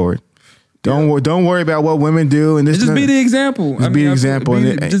move forward. Don't worry about what women do, and just be the example. Just be the example.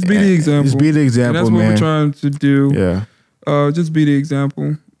 Just be the example. Just be the example, and that's what we're trying to do. Yeah. Just be the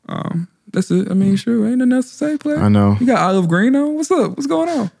example. That's it. I mean, sure, ain't nothing else to say, player. I know. You got olive green on. What's up? What's going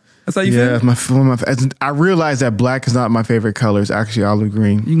on? That's how you feel? I realized that black is not my favorite color. It's actually olive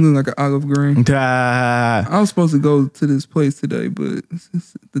green. You look like an olive green. I was supposed to go to this place today, but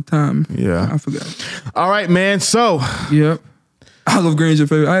it's the time. Yeah. I forgot. All right, man. So. Yep. Olive green is your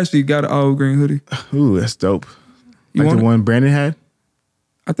favorite. I actually got an olive green hoodie. Ooh, that's dope. You like want the one Brandon had?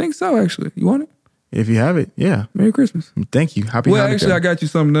 I think so, actually. You want it? If you have it, yeah. Merry Christmas. Thank you. Happy Hanukkah. Actually, I got you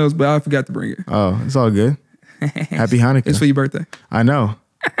something else, but I forgot to bring it. Oh, it's all good. Happy Hanukkah. It's for your birthday. I know.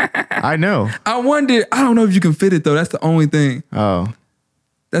 I know. I wonder, I don't know if you can fit it, though. That's the only thing. Oh.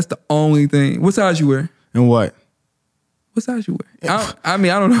 That's the only thing. What size you wear? And what? What size you wear? I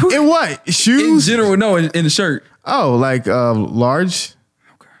don't know. In what? Shoes? In general, no, in the shirt. Oh, like large?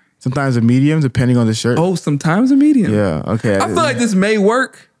 Okay. Sometimes a medium, depending on the shirt. Oh, sometimes a medium. Yeah, okay. I feel like this may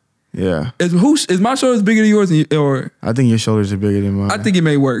work. Yeah. Is my shoulders bigger than yours? Or I think your shoulders are bigger than mine. I think it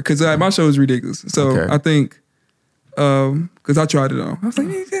may work because my shoulder is ridiculous. So I think, because I tried it on. I was like,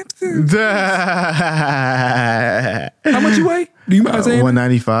 how much you weigh? Do you mind saying?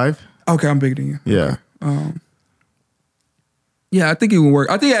 195. Okay, I'm bigger than you. Yeah. Yeah, I think it would work.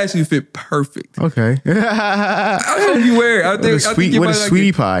 I think it actually fit perfect. Okay. I hope you wear it. I think what a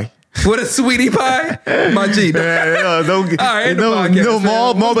sweetie pie. What a sweetie pie, my G. Don't be calling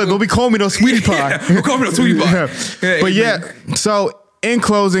me no sweetie pie. Don't call me no sweetie pie. But yeah, so in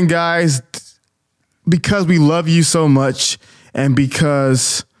closing, guys, because we love you so much, and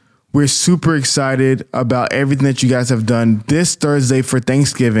because we're super excited about everything that you guys have done this Thursday for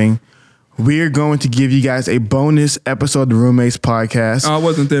Thanksgiving, we're going to give you guys a bonus episode of the Roommates Podcast. I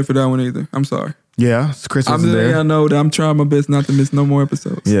wasn't there for that one either. I'm sorry. Yeah, Chris wasn't there. I know that I'm trying my best not to miss no more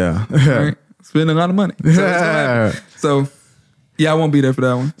episodes. Yeah. Right? Spending a lot of money. So, yeah, I won't be there for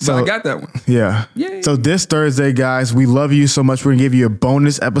that one. But I got that one. Yeah. Yay. So this Thursday, guys, we love you so much. We're going to give you a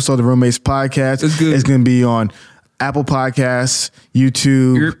bonus episode of the Roommates Podcast. It's good. It's going to be on Apple Podcasts,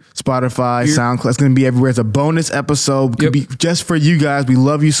 YouTube, Spotify, SoundCloud. It's going to be everywhere. It's a bonus episode. Could be just for you guys. We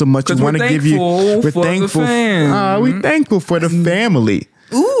love you so much. We want to give you. We're thankful. We're thankful for the family.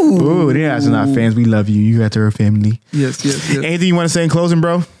 Ooh, they guys are not fans. We love you. You guys are a family. Yes. Anything you want to say in closing,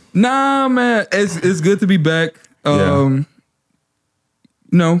 bro? Nah, man. It's good to be back. Continue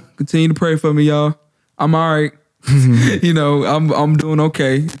to pray for me, y'all. I'm all right. I'm doing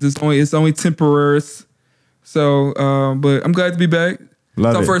okay. It's only temporary. So, but I'm glad to be back. It's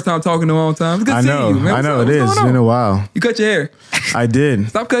our first time talking in a long time. It's good to see you, man. I know it is. It's been a while. You cut your hair. I did.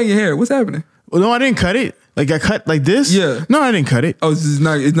 Stop cutting your hair. What's happening? Well, no, I didn't cut it. Like I cut like this? Yeah. No, I didn't cut it. Oh, it's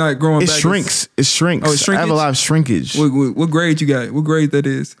not growing It back. shrinks. It shrinks. Oh, it's shrinkage? I have a lot of shrinkage. What grade you got? What grade that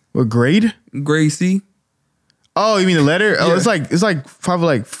is? What grade? Grade C? Oh, you mean the letter? Oh, it's like probably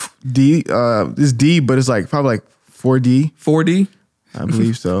like D. It's D, but it's like probably like 4D. 4D? I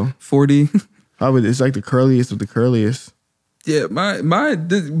believe so. 4D. Probably it's like the curliest of the curliest. Yeah, my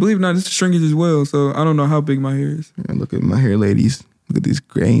believe it or not, it's shrinkage as well. So I don't know how big my hair is. Yeah, look at my hair, ladies. Look at these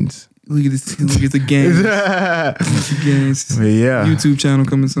grains. Look at this. Look at the gains. Gains. Yeah. YouTube channel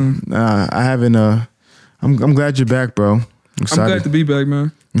coming soon. I haven't. I'm glad you're back, bro. I'm glad to be back,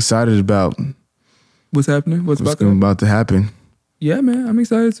 man. Excited about what's happening. What's about to happen. Yeah, man. I'm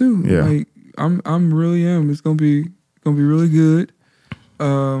excited too. Yeah. Like I'm really am. It's gonna be really good.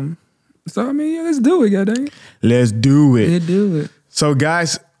 So I mean, yeah, let's do it, goddamn. Let's do it. Let's do it. So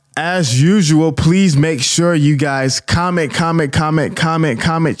guys, as usual, please make sure you guys comment,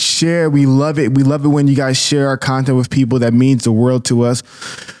 share. We love it. We love it when you guys share our content with people. That means the world to us.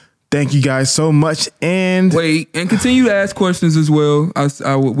 Thank you guys so much. And continue to ask questions as well.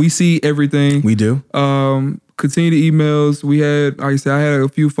 We see everything. We do. Continue the emails. We had, like I said, I had a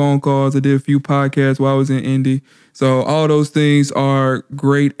few phone calls. I did a few podcasts while I was in Indy. So all those things are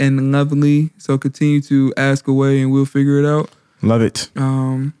great and lovely. So continue to ask away and we'll figure it out. Love it.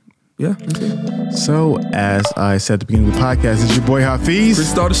 Yeah. That's it. So as I said at the beginning of the podcast, it's your boy Hafeez. Chris,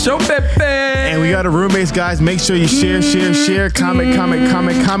 start the show, baby. And we got our roommates, guys. Make sure you share, comment.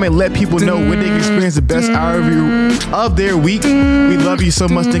 Let people know when they can experience the best hour of their week. We love you so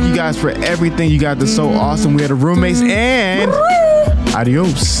much. Thank you guys for everything. You guys are so awesome. We are the roommates and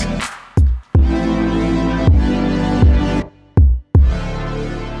adios.